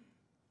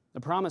 The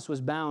promise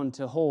was bound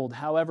to hold,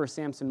 however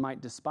Samson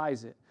might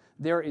despise it.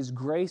 There is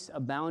grace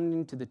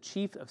abounding to the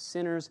chief of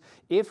sinners.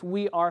 If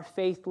we are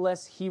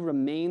faithless, he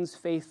remains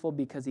faithful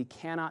because he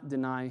cannot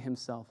deny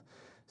himself.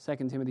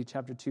 2 Timothy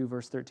chapter 2,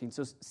 verse 13.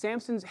 So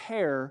Samson's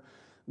hair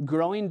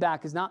growing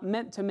back is not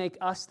meant to make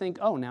us think,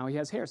 oh, now he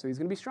has hair, so he's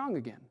going to be strong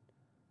again,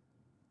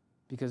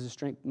 because his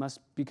strength must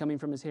be coming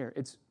from his hair.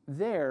 It's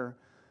there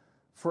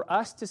for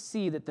us to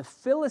see that the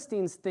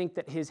Philistines think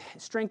that his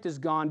strength is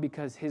gone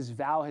because his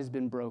vow has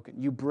been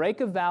broken. You break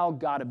a vow,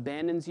 God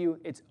abandons you,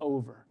 it's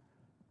over.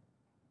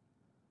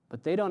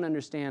 But they don't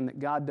understand that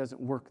God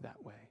doesn't work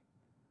that way.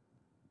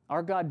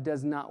 Our God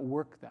does not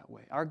work that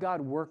way. Our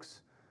God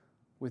works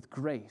with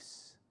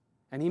grace.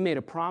 And he made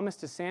a promise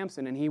to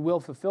Samson, and he will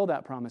fulfill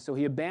that promise. So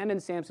he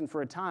abandoned Samson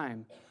for a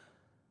time.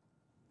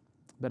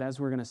 But as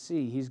we're going to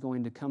see, he's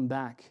going to come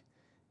back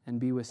and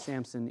be with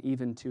Samson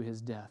even to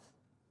his death.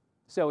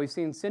 So we've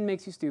seen sin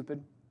makes you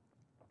stupid.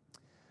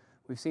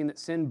 We've seen that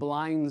sin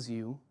blinds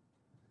you.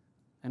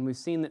 And we've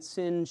seen that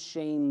sin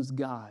shames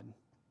God.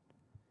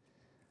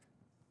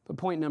 But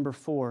point number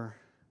 4,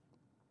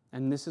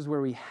 and this is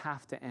where we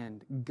have to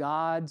end.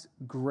 God's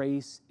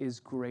grace is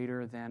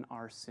greater than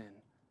our sin.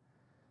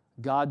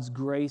 God's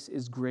grace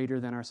is greater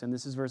than our sin.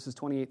 This is verses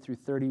 28 through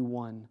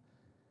 31.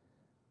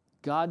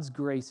 God's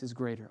grace is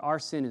greater. Our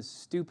sin is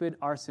stupid.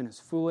 Our sin is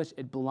foolish.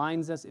 It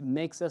blinds us. It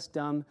makes us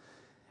dumb.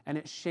 And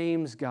it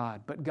shames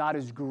God. But God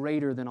is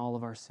greater than all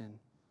of our sin.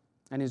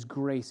 And his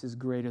grace is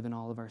greater than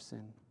all of our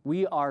sin.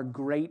 We are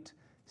great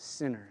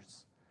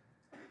sinners.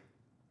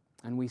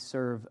 And we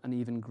serve an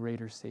even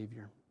greater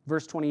Savior.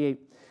 Verse 28,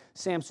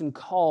 Samson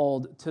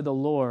called to the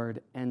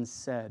Lord and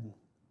said,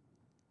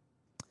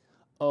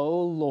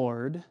 O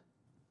Lord,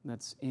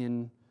 that's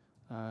in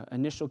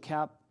initial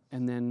cap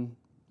and then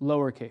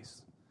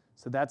lowercase.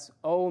 So that's,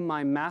 O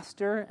my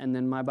master, and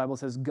then my Bible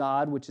says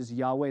God, which is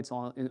Yahweh, it's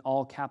all in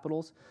all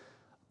capitals.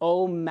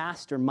 O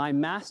master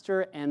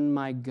and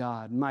my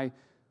God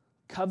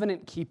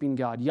covenant-keeping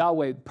God,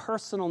 Yahweh,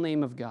 personal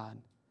name of God,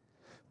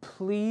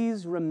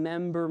 please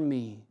remember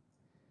me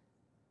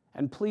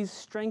and please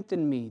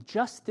strengthen me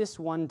just this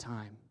one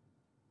time,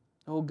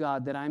 O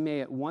God, that I may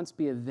at once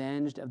be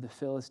avenged of the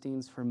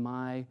Philistines for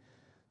my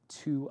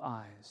 2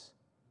 eyes.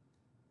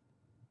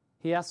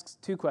 He asks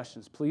 2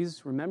 questions,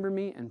 please remember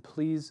me and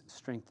please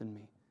strengthen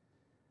me.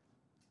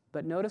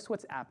 But notice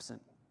what's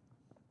absent.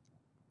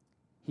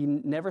 He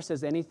never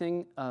says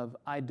anything of,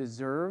 I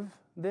deserve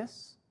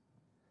this,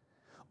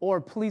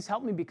 or please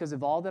help me because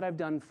of all that I've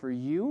done for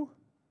you.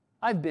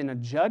 I've been a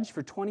judge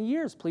for 20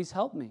 years. Please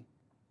help me.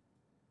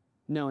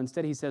 No,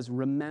 instead he says,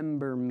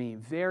 remember me.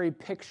 Very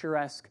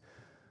picturesque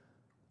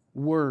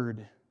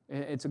word.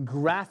 It's a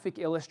graphic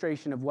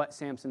illustration of what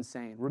Samson's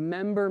saying.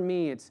 Remember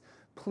me. It's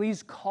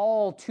please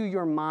call to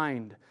your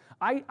mind.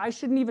 I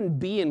shouldn't even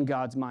be in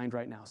God's mind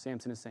right now,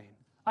 Samson is saying.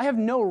 I have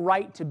no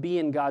right to be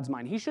in God's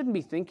mind. He shouldn't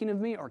be thinking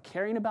of me or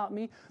caring about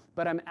me,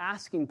 but I'm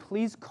asking,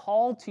 please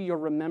call to your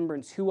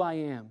remembrance who I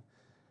am.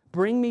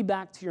 Bring me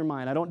back to your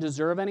mind. I don't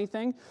deserve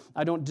anything.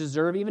 I don't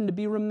deserve even to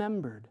be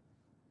remembered.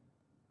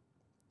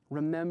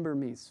 Remember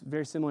me. It's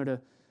very similar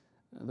to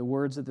the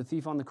words that the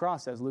thief on the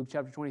cross says, Luke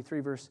chapter 23,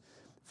 verse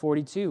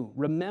 42.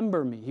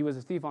 Remember me. He was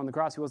a thief on the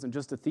cross. He wasn't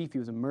just a thief. He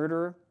was a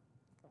murderer.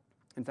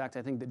 In fact,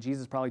 I think that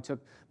Jesus probably took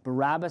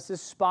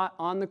Barabbas' spot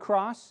on the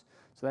cross.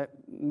 So that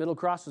middle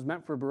cross was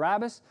meant for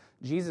Barabbas.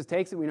 Jesus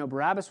takes it. We know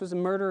Barabbas was a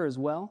murderer as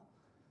well.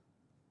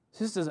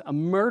 So this is a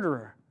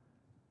murderer,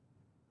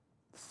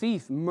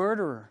 thief,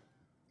 murderer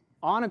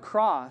on a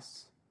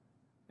cross.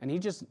 And he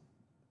just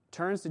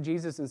turns to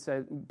Jesus and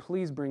said,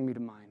 please bring me to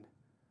mind.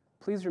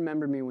 Please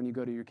remember me when you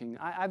go to your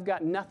kingdom. I've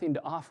got nothing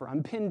to offer.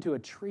 I'm pinned to a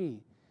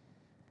tree.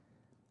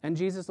 And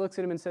Jesus looks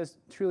at him and says,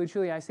 truly,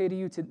 truly, I say to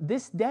you, to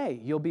this day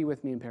you'll be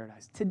with me in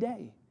paradise.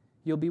 Today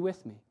you'll be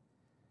with me.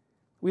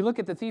 We look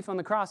at the thief on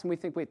the cross and we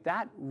think, wait,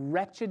 that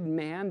wretched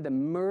man, the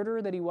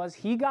murderer that he was,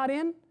 he got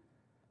in?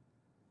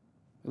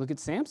 We look at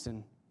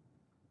Samson.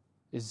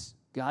 Is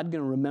God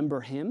going to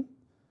remember him?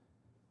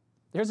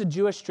 There's a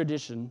Jewish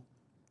tradition.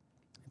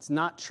 It's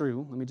not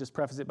true. Let me just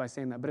preface it by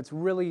saying that. But it's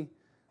really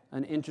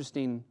an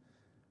interesting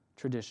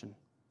tradition,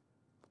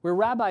 where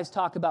rabbis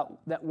talk about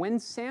that when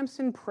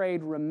Samson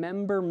prayed,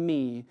 remember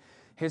me,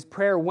 his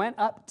prayer went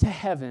up to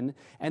heaven,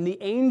 and the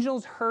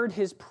angels heard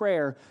his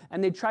prayer,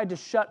 and they tried to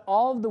shut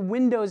all of the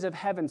windows of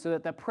heaven so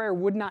that prayer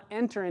would not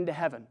enter into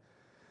heaven.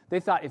 They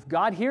thought, if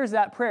God hears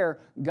that prayer,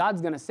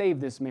 God's going to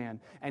save this man,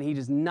 and he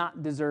does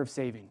not deserve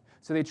saving.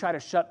 So they try to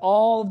shut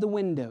all of the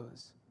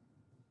windows.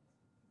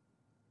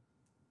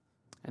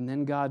 And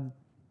then God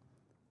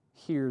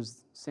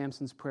hears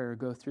Samson's prayer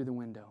go through the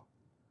window.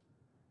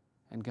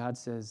 And God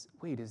says,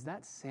 wait, is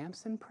that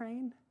Samson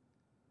praying?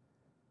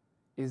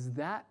 Is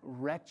that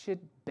wretched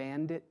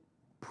bandit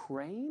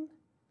praying?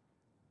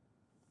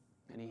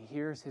 And he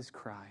hears his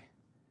cry.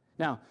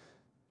 Now,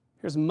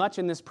 there's much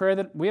in this prayer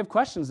that we have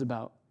questions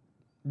about.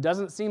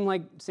 Doesn't seem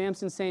like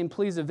Samson's saying,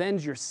 please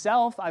avenge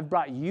yourself. I've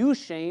brought you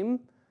shame.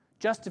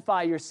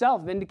 Justify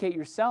yourself. Vindicate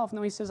yourself.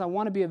 No, he says, I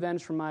want to be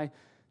avenged for my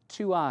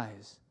 2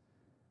 eyes.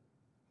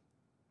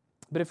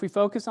 But if we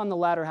focus on the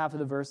latter half of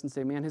the verse and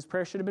say, man, his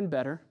prayer should have been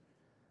better,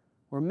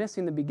 we're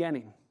missing the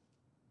beginning,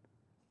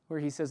 where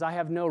he says, I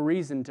have no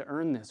reason to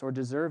earn this or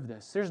deserve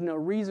this. There's no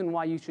reason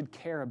why you should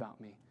care about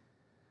me.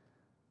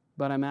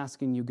 But I'm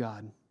asking you,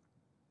 God,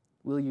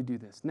 will you do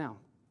this? Now,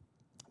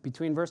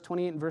 between verse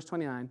 28 and verse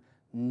 29,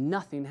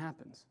 nothing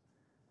happens.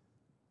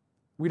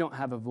 We don't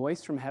have a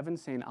voice from heaven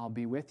saying, I'll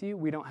be with you.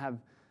 We don't have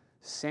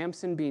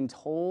Samson being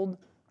told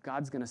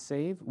God's going to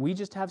save. We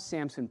just have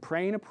Samson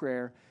praying a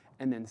prayer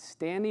and then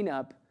standing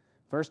up,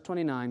 verse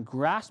 29,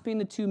 grasping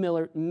the 2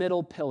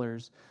 middle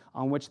pillars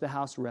on which the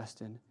house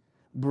rested,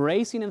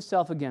 bracing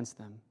himself against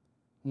them,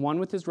 one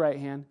with his right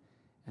hand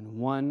and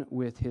one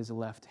with his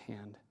left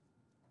hand.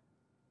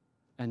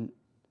 And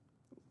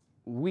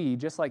we,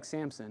 just like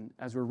Samson,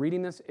 as we're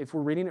reading this, if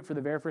we're reading it for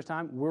the very first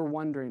time, we're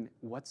wondering,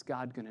 what's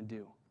God going to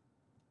do?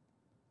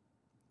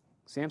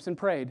 Samson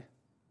prayed.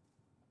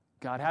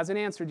 God hasn't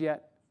answered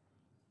yet.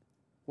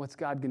 What's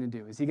God going to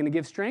do? Is he going to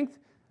give strength?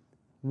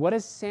 What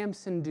does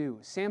Samson do?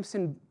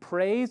 Samson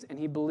prays and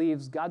he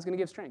believes God's going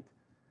to give strength.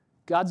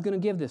 God's going to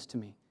give this to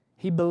me.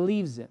 He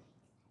believes it.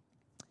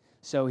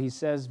 So he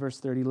says, verse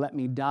 30, let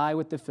me die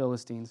with the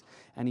Philistines.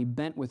 And he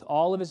bent with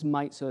all of his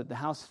might so that the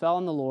house fell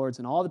on the lords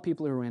and all the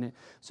people who were in it,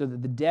 so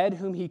that the dead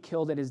whom he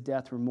killed at his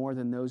death were more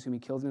than those whom he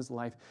killed in his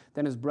life.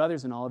 Then his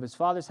brothers and all of his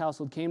father's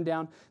household came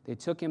down. They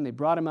took him, they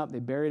brought him up, they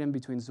buried him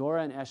between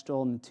Zorah and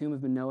Eshtaol in the tomb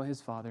of Manoah his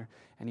father.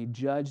 And he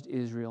judged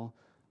Israel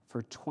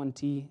for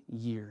 20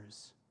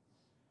 years.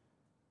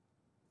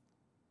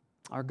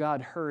 Our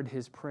God heard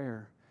his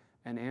prayer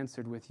and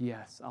answered with,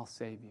 yes, I'll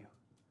save you.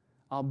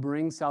 I'll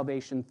bring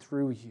salvation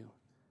through you.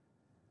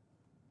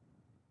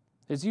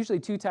 There's usually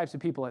 2 types of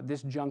people at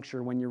this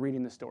juncture when you're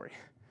reading the story.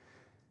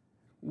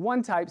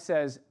 One type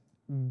says,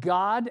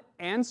 God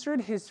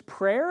answered his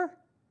prayer?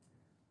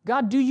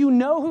 God, do you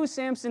know who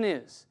Samson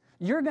is?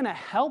 You're going to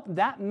help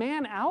that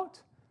man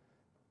out?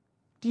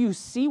 Do you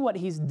see what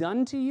he's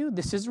done to you?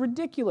 This is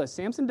ridiculous.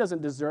 Samson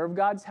doesn't deserve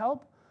God's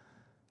help.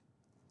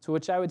 To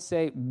which I would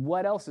say,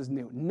 what else is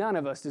new? None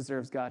of us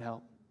deserves God's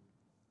help.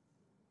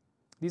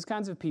 These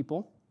kinds of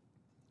people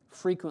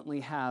frequently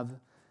have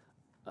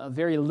a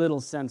very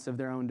little sense of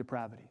their own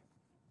depravity.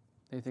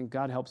 They think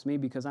God helps me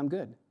because I'm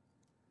good.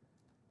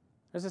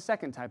 There's a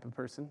second type of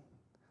person.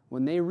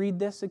 When they read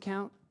this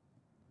account,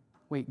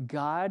 wait,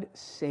 God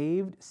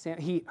saved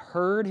Samson. He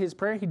heard his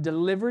prayer. He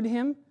delivered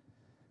him.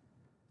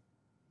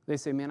 They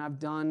say, man, I've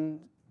done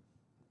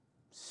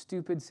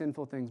stupid,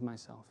 sinful things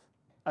myself.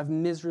 I've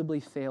miserably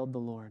failed the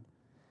Lord.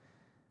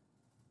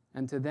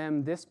 And to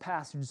them, this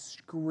passage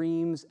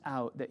screams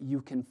out that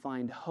you can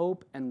find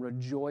hope and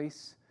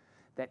rejoice,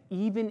 that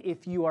even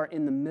if you are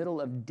in the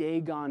middle of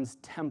Dagon's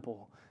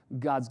temple,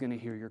 God's going to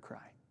hear your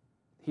cry.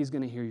 He's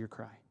going to hear your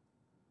cry.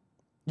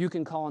 You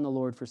can call on the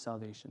Lord for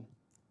salvation.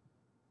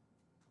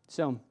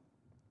 So,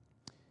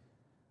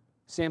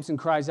 Samson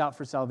cries out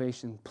for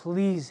salvation.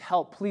 Please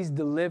help, please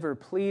deliver,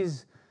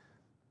 please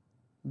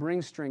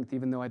bring strength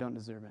even though I don't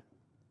deserve it.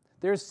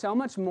 There's so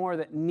much more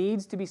that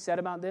needs to be said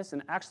about this,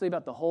 and actually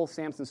about the whole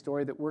Samson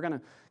story, that we're going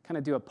to kind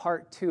of do a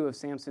part 2 of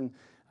Samson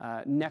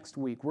next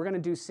week. We're going to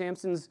do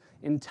Samson's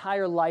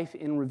entire life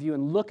in review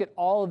and look at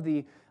all of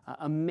the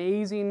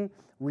amazing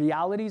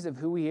realities of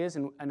who he is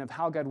and of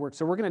how God works.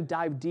 So we're going to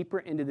dive deeper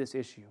into this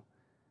issue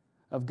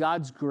of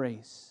God's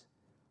grace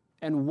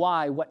and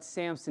why what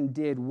Samson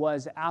did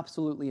was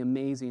absolutely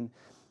amazing.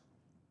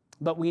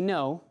 But we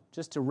know,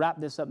 just to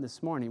wrap this up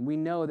this morning, we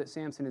know that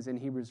Samson is in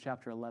Hebrews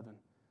chapter 11.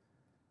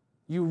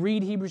 You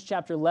read Hebrews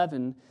chapter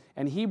 11,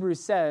 and Hebrews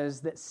says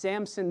that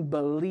Samson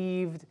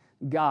believed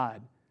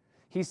God.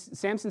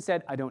 Samson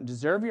said, I don't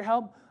deserve your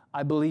help.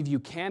 I believe you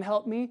can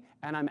help me,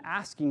 and I'm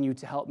asking you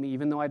to help me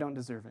even though I don't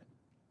deserve it.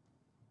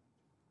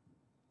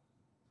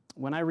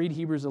 When I read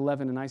Hebrews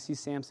 11 and I see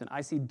Samson, I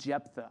see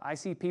Jephthah, I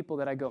see people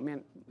that I go,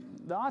 man,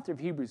 the author of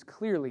Hebrews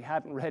clearly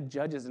hadn't read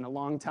Judges in a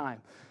long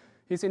time.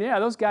 He said, yeah,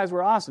 those guys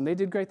were awesome. They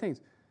did great things.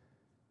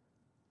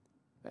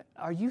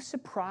 Are you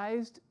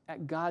surprised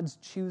at God's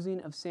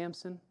choosing of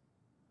Samson?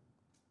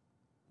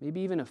 Maybe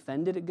even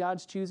offended at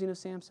God's choosing of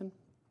Samson?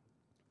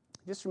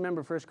 Just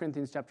remember 1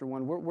 Corinthians chapter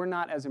 1. We're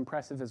not as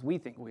impressive as we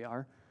think we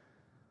are.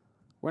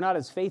 We're not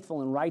as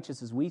faithful and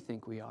righteous as we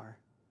think we are.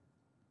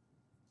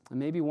 And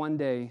maybe one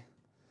day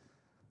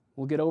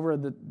we'll get over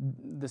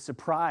the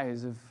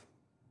surprise of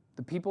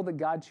the people that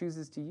God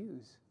chooses to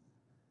use.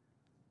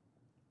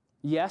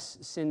 Yes,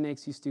 sin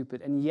makes you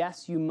stupid. And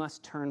yes, you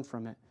must turn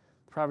from it.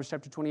 Proverbs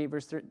chapter 28,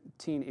 verse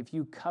 13, if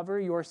you cover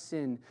your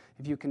sin,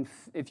 if you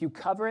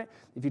cover it,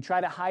 if you try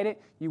to hide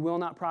it, you will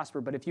not prosper.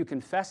 But if you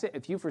confess it,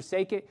 if you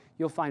forsake it,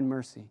 you'll find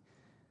mercy.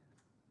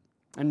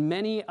 And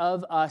many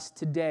of us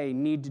today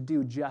need to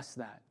do just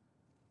that.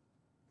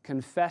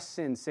 Confess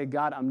sin. Say,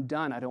 God, I'm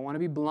done. I don't want to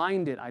be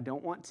blinded. I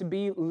don't want to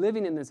be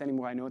living in this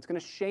anymore. I know it's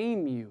going to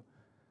shame you.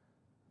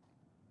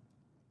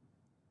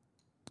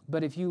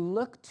 But if you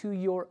look to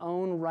your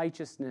own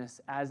righteousness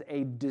as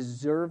a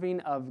deserving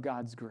of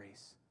God's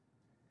grace,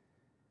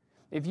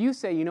 if you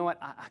say, you know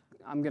what,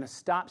 I'm going to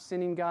stop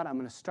sinning, God, I'm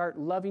going to start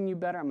loving you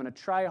better, I'm going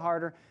to try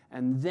harder,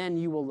 and then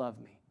you will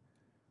love me,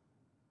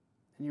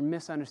 and you're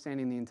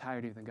misunderstanding the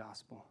entirety of the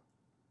gospel.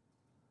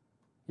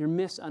 You're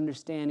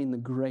misunderstanding the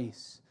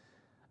grace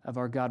of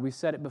our God. We've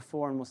said it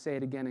before, and we'll say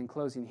it again in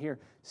closing here.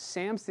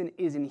 Samson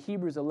is in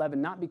Hebrews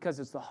 11 not because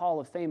it's the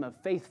Hall of Fame of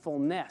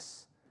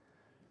faithfulness.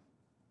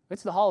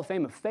 It's the Hall of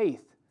Fame of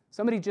faith.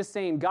 Somebody just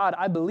saying, God,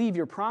 I believe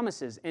your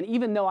promises, and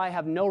even though I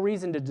have no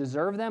reason to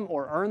deserve them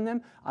or earn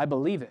them, I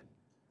believe it.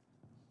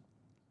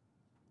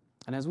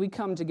 And as we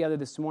come together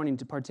this morning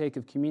to partake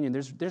of communion,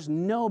 there's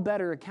no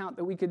better account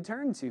that we could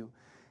turn to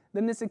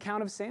than this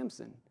account of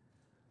Samson.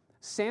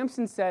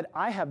 Samson said,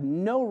 I have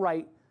no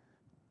right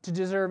to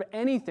deserve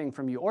anything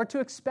from you or to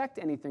expect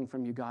anything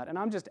from you, God. And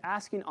I'm just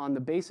asking on the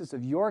basis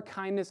of your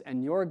kindness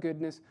and your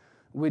goodness,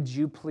 would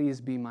you please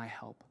be my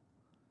help?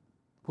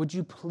 Would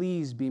you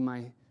please be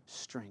my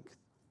strength?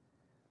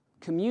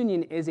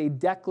 Communion is a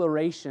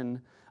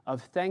declaration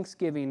of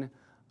thanksgiving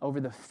over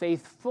the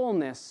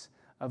faithfulness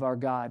of our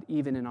God,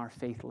 even in our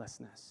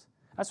faithlessness.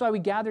 That's why we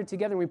gather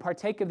together and we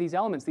partake of these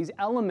elements. These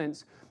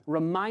elements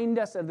remind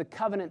us of the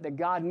covenant that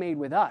God made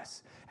with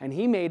us. And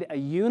he made a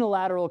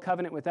unilateral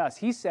covenant with us.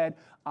 He said,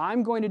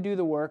 I'm going to do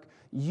the work.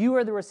 You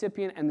are the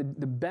recipient and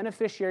the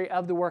beneficiary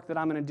of the work that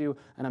I'm going to do,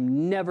 and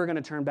I'm never going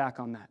to turn back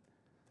on that.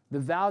 The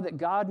vow that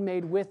God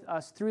made with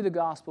us through the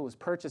gospel was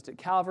purchased at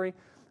Calvary,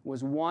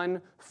 was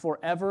won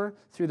forever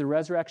through the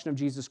resurrection of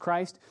Jesus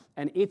Christ.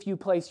 And if you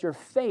place your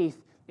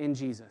faith in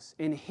Jesus,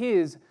 in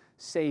his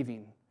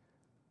saving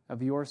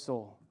of your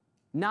soul,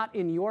 not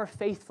in your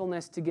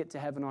faithfulness to get to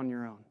heaven on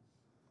your own.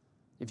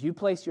 If you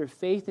place your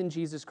faith in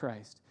Jesus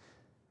Christ,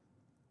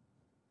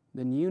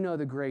 then you know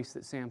the grace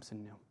that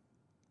Samson knew.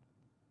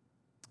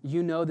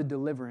 You know the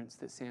deliverance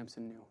that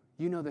Samson knew.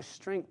 You know the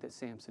strength that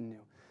Samson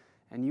knew.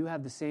 And you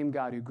have the same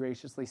God who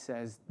graciously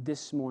says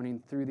this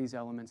morning through these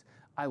elements,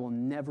 I will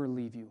never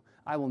leave you.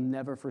 I will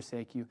never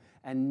forsake you.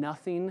 And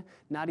nothing,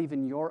 not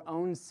even your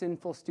own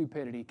sinful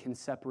stupidity, can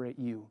separate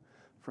you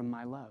from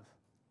my love.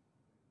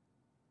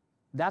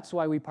 That's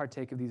why we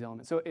partake of these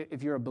elements. So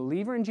if you're a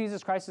believer in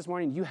Jesus Christ this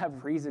morning, you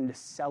have reason to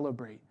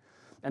celebrate.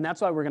 And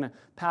that's why we're going to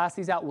pass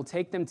these out. We'll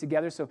take them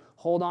together. So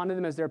hold on to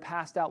them as they're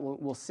passed out.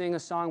 We'll sing a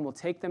song. We'll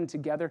take them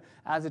together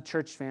as a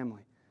church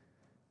family.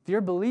 If you're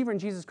a believer in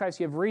Jesus Christ,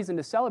 you have reason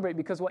to celebrate,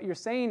 because what you're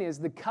saying is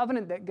the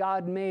covenant that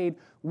God made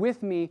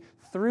with me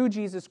through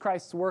Jesus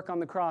Christ's work on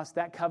the cross,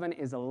 that covenant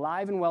is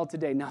alive and well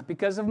today, not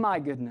because of my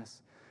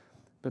goodness,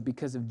 but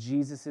because of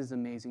Jesus'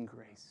 amazing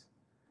grace.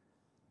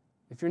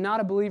 If you're not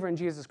a believer in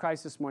Jesus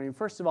Christ this morning,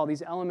 first of all,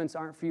 these elements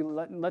aren't for you.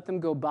 Let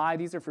them go by.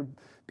 These are for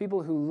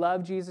people who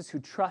love Jesus, who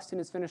trust in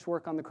his finished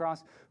work on the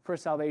cross for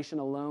salvation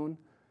alone.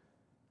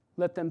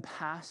 Let them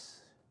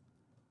pass.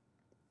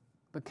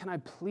 But can I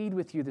plead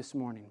with you this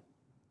morning?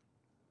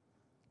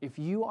 If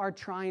you are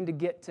trying to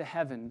get to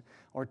heaven,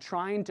 or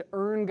trying to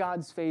earn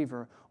God's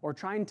favor, or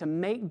trying to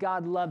make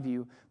God love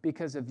you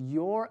because of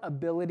your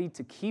ability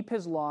to keep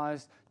his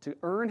laws, to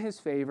earn his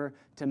favor,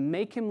 to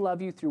make him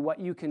love you through what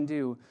you can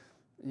do,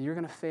 you're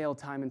going to fail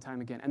time and time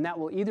again. And that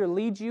will either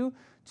lead you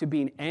to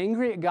being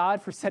angry at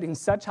God for setting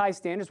such high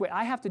standards. Wait,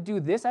 I have to do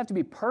this? I have to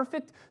be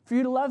perfect for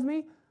you to love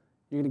me?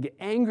 You're going to get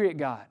angry at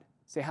God.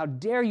 Say, how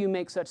dare you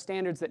make such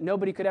standards that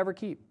nobody could ever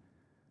keep?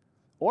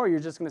 Or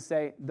you're just going to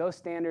say, those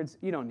standards,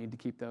 you don't need to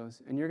keep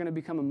those. And you're going to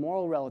become a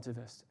moral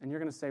relativist. And you're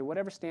going to say,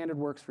 whatever standard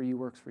works for you,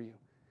 works for you.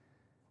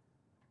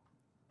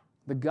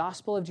 The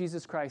gospel of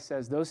Jesus Christ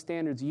says those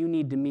standards, you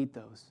need to meet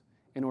those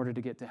in order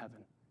to get to heaven.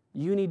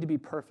 You need to be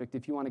perfect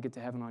if you want to get to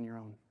heaven on your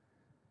own.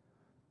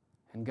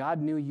 And God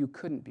knew you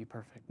couldn't be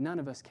perfect. None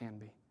of us can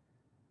be.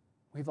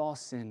 We've all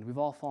sinned. We've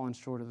all fallen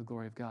short of the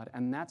glory of God.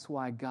 And that's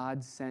why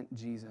God sent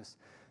Jesus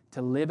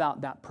to live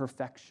out that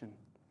perfection.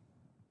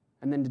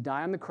 And then to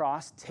die on the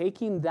cross,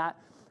 taking that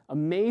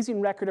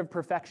amazing record of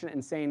perfection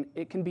and saying,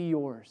 it can be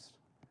yours.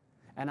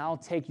 And I'll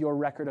take your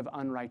record of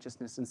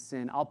unrighteousness and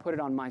sin. I'll put it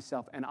on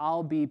myself. And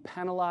I'll be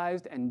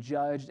penalized and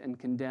judged and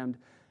condemned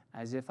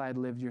as if I had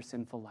lived your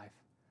sinful life,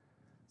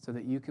 so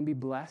that you can be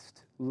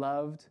blessed,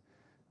 loved,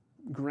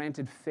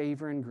 granted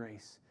favor and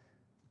grace,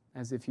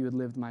 as if you had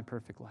lived my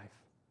perfect life.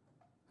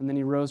 And then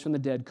he rose from the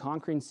dead,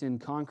 conquering sin,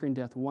 conquering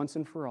death once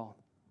and for all,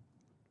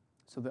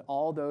 so that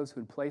all those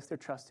who would place their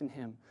trust in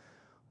him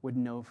would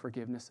know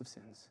forgiveness of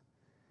sins.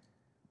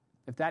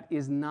 If that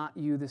is not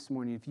you this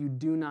morning, if you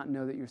do not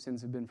know that your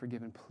sins have been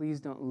forgiven,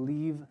 please don't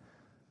leave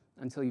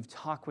until you've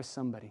talked with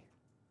somebody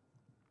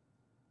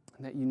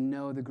and that you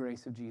know the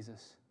grace of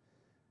Jesus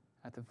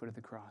at the foot of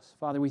the cross.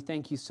 Father, we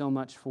thank you so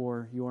much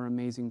for your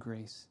amazing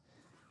grace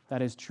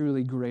that is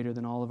truly greater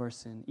than all of our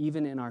sin.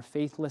 Even in our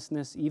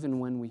faithlessness, even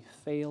when we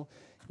fail,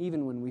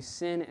 even when we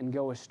sin and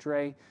go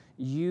astray,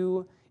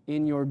 you,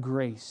 in your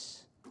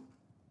grace,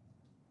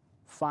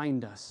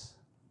 find us.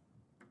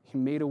 You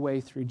made a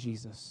way through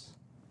Jesus.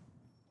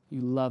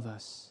 You love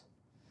us,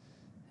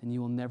 and you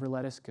will never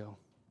let us go.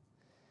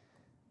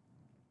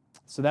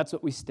 So that's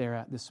what we stare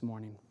at this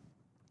morning.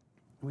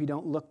 We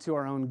don't look to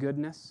our own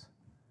goodness.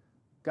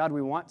 God,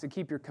 we want to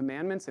keep your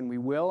commandments, and we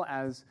will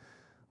as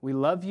we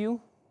love you.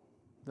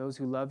 Those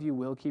who love you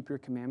will keep your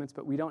commandments,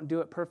 but we don't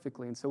do it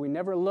perfectly. And so we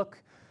never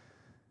look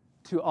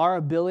to our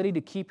ability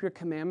to keep your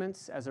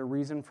commandments as a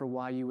reason for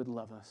why you would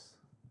love us.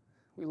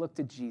 We look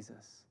to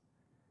Jesus.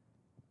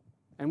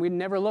 And we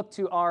never look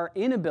to our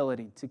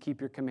inability to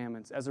keep your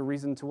commandments as a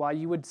reason to why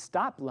you would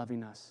stop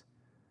loving us.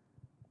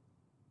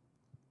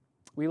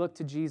 We look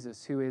to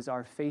Jesus, who is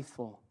our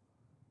faithful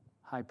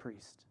high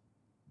priest.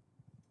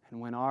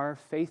 And when our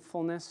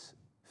faithfulness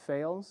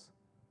fails,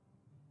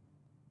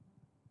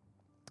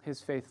 his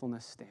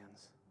faithfulness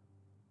stands.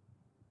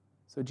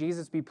 So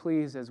Jesus, be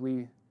pleased as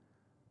we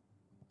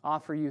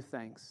offer you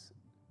thanks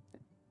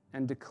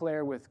and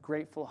declare with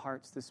grateful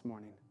hearts this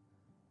morning,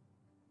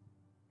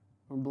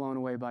 we're blown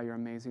away by your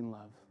amazing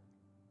love.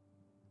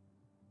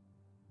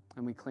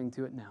 And we cling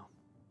to it now.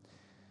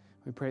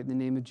 We pray it in the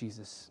name of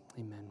Jesus.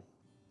 Amen.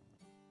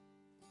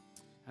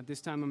 At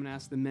this time, I'm going to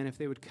ask the men if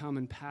they would come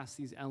and pass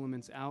these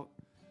elements out.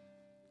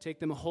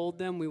 Take them, hold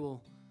them. We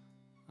will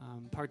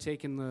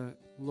partake in the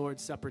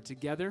Lord's Supper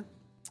together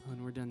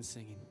when we're done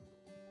singing.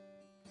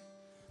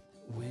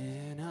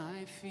 When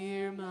I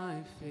fear my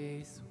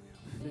faith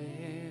will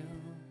fail,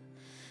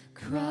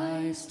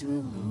 Christ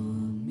will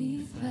hold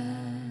me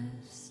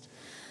fast.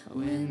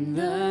 When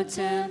the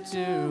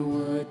tempter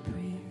would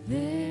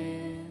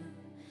prevail,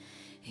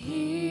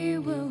 he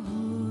will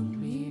hold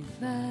me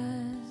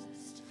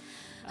fast.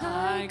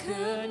 I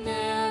could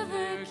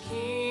never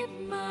keep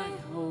my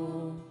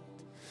hold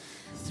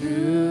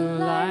through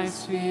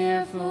life's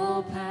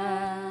fearful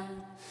path,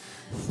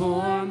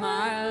 for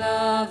my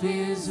love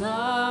is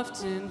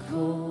often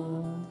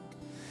cold.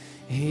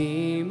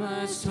 He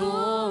must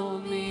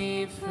hold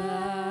me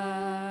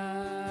fast.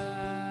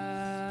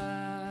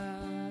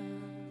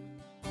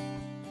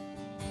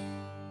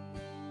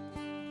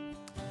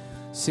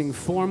 Sing,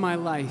 for my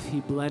life he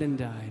bled and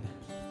died.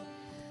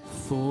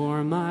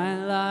 For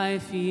my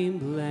life he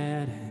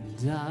bled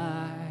and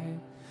died.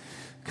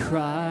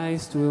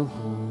 Christ will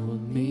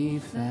hold me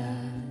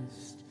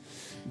fast.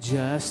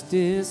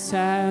 Justice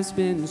has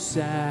been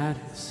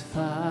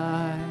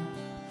satisfied.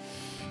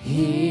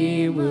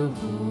 He will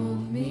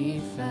hold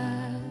me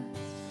fast.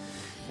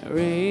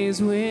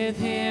 Raise with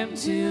him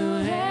to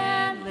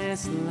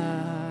endless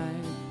life.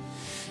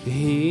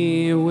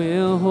 He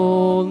will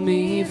hold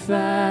me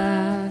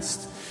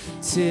fast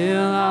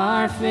till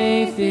our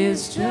faith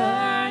is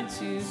turned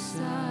to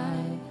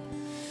sight.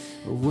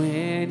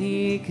 When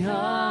he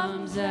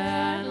comes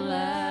at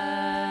last,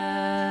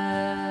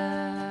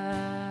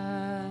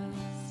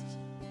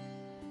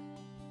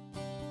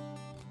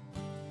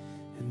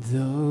 and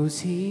those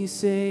he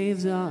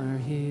saves are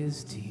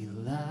his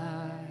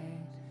delight.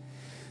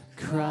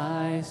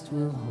 Christ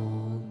will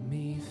hold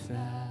me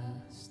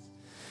fast,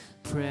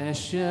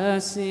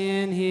 precious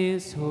in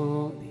his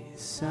holy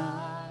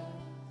sight.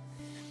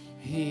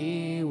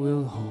 He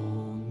will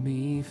hold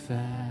me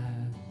fast.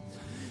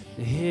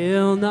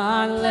 He'll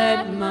not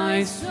let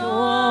my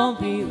soul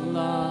be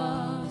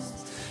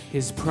lost.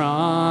 His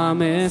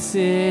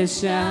promises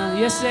shall,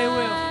 yes, they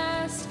will,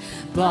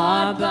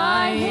 bought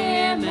by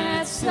him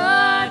at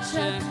such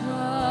a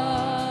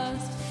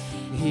cost.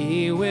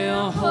 He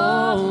will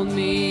hold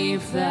me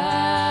fast.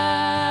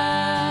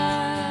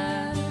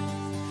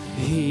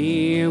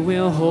 He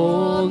will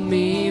hold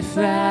me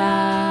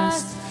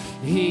fast.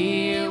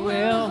 He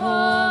will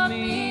hold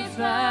me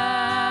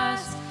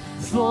fast.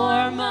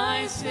 For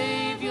my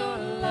Savior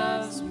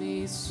loves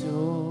me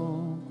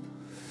so.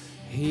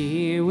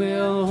 He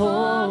will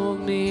hold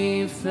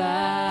me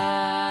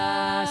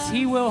fast.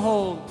 He will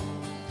hold.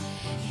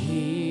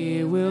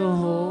 He will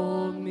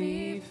hold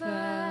me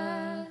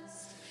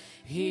fast.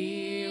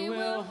 He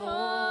will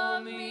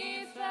hold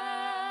me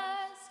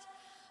fast.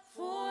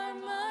 For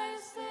my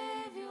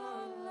Savior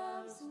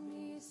loves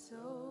me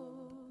so.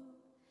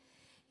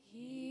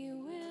 He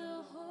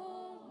will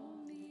hold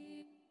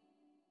me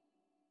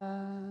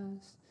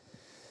fast.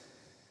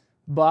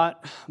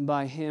 Bought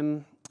by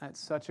him at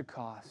such a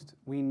cost.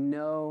 We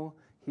know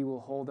he will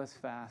hold us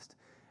fast,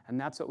 and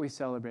that's what we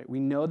celebrate. We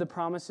know the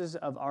promises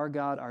of our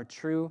God are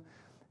true,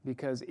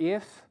 because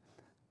if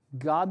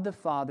God the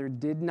Father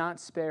did not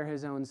spare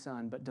his own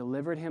Son, but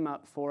delivered him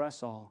up for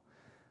us all,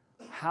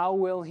 how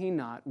will he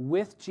not,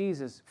 with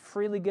Jesus,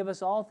 freely give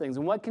us all things?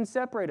 And what can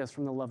separate us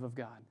from the love of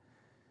God?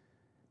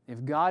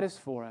 If God is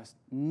for us,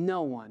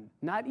 no one,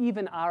 not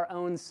even our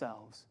own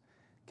selves,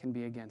 can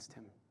be against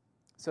him.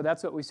 So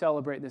that's what we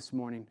celebrate this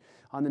morning.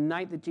 On the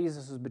night that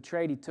Jesus was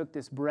betrayed, he took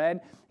this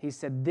bread. He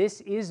said, "This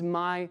is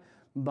my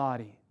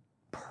body."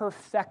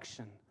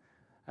 Perfection.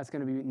 That's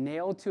going to be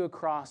nailed to a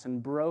cross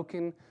and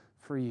broken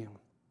for you,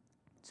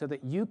 so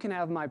that you can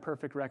have my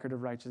perfect record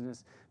of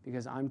righteousness,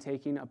 because I'm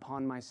taking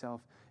upon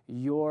myself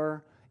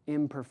your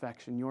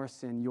imperfection, your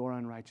sin, your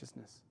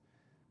unrighteousness.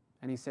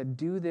 And he said,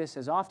 do this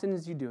as often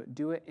as you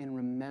do it in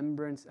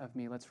remembrance of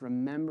me. Let's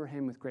remember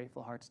him with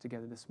grateful hearts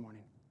together this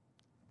morning.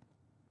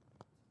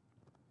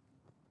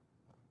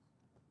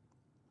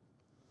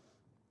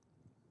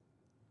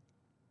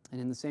 And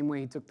in the same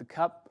way, he took the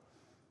cup.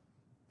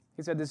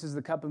 He said, "This is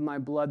the cup of my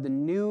blood, the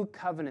new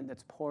covenant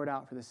that's poured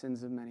out for the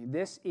sins of many."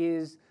 This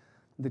is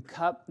the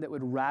cup that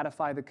would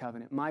ratify the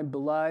covenant. My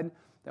blood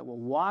that will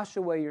wash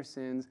away your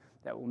sins,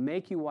 that will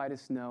make you white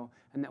as snow,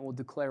 and that will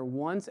declare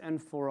once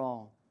and for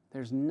all,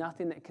 there's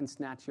nothing that can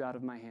snatch you out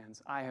of my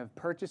hands. I have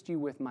purchased you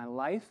with my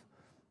life,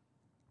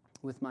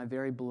 with my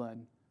very blood.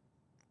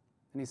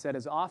 And he said,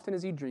 as often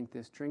as you drink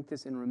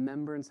this in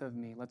remembrance of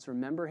me. Let's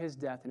remember his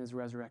death and his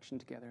resurrection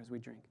together as we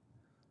drink.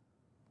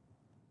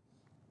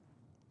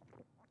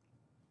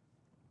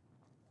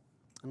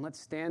 And let's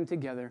stand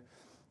together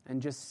and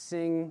just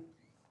sing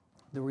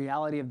the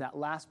reality of that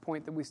last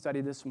point that we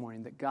studied this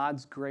morning, that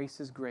God's grace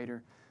is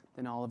greater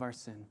than all of our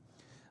sin.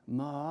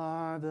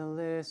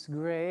 Marvelous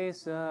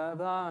grace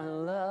of our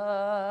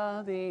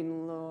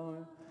loving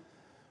Lord,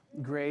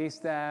 grace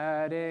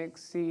that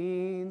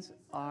exceeds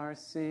our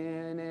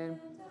sin and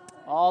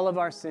all of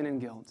our sin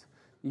and guilt.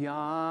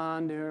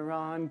 Yonder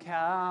on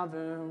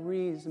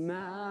Calvary's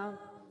mount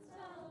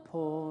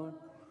poured,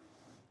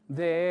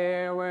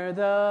 there where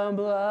the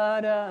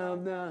blood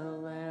of the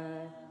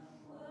Lamb.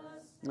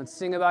 Let's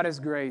sing about his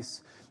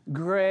grace.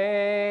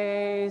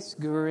 Grace,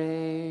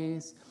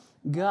 grace,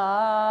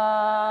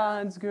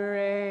 God's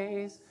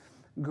grace,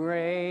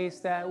 grace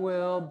that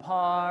will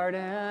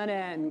pardon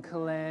and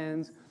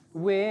cleanse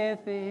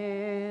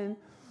within.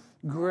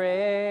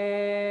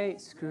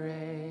 Grace,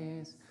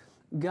 grace,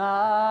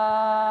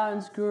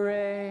 God's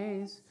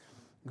grace,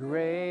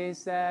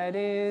 grace that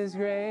is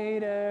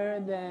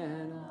greater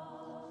than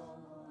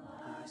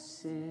our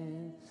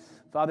sin.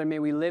 Father, may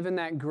we live in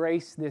that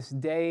grace this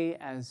day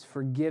as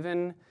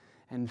forgiven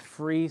and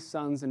free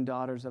sons and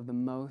daughters of the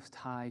Most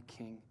High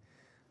King.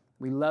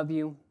 We love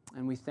you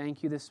and we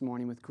thank you this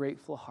morning with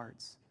grateful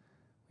hearts.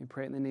 We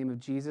pray in the name of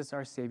Jesus,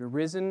 our Savior,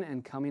 risen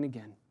and coming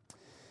again.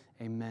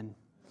 Amen.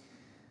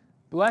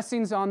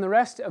 Blessings on the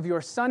rest of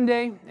your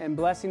Sunday and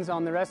blessings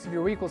on the rest of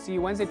your week. We'll see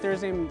you Wednesday,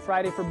 Thursday, and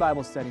Friday for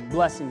Bible study.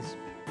 Blessings.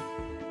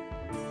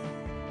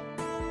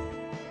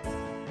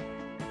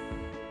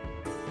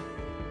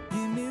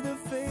 Give me the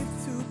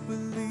faith to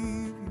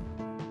believe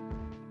you.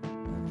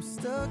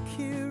 stuck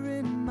here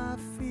in my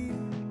fear.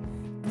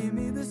 Give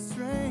me the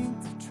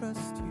strength to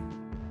trust you.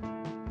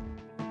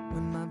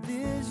 When my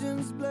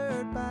vision's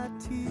blurred by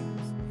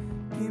tears,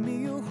 give me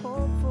your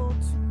hope for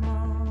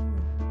tomorrow.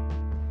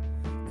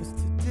 'Cause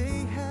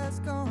today has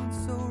gone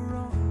so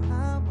wrong,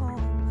 I'm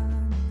on my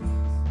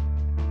knees.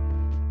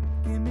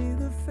 Give me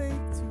the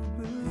faith to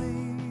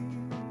believe.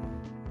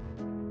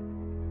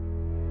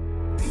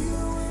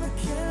 Even when I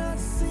cannot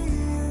see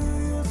you,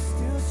 you're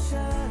still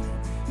shining,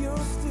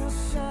 you're still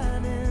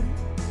shining.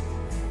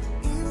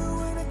 Even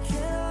when I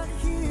cannot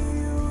hear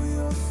you,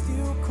 you're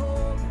still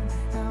calling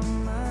out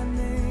my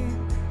name.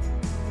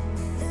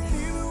 And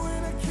even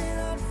when I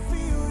cannot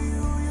feel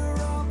you, your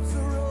arms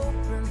are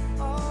open,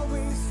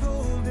 always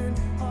holding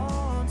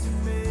on to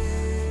me.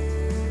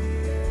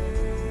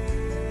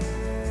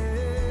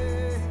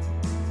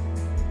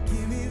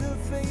 Give me the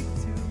faith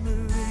to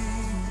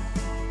believe.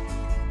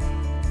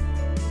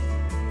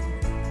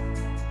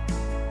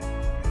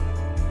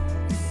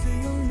 You say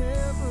you'll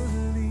never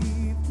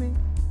leave me,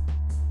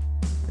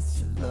 that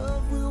your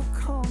love will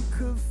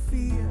conquer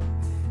fear.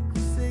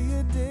 You say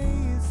your day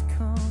is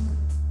coming,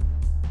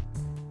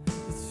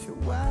 that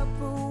you'll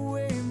wipe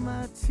away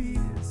my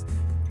tears.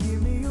 Give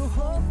me your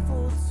hope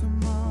for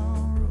tomorrow.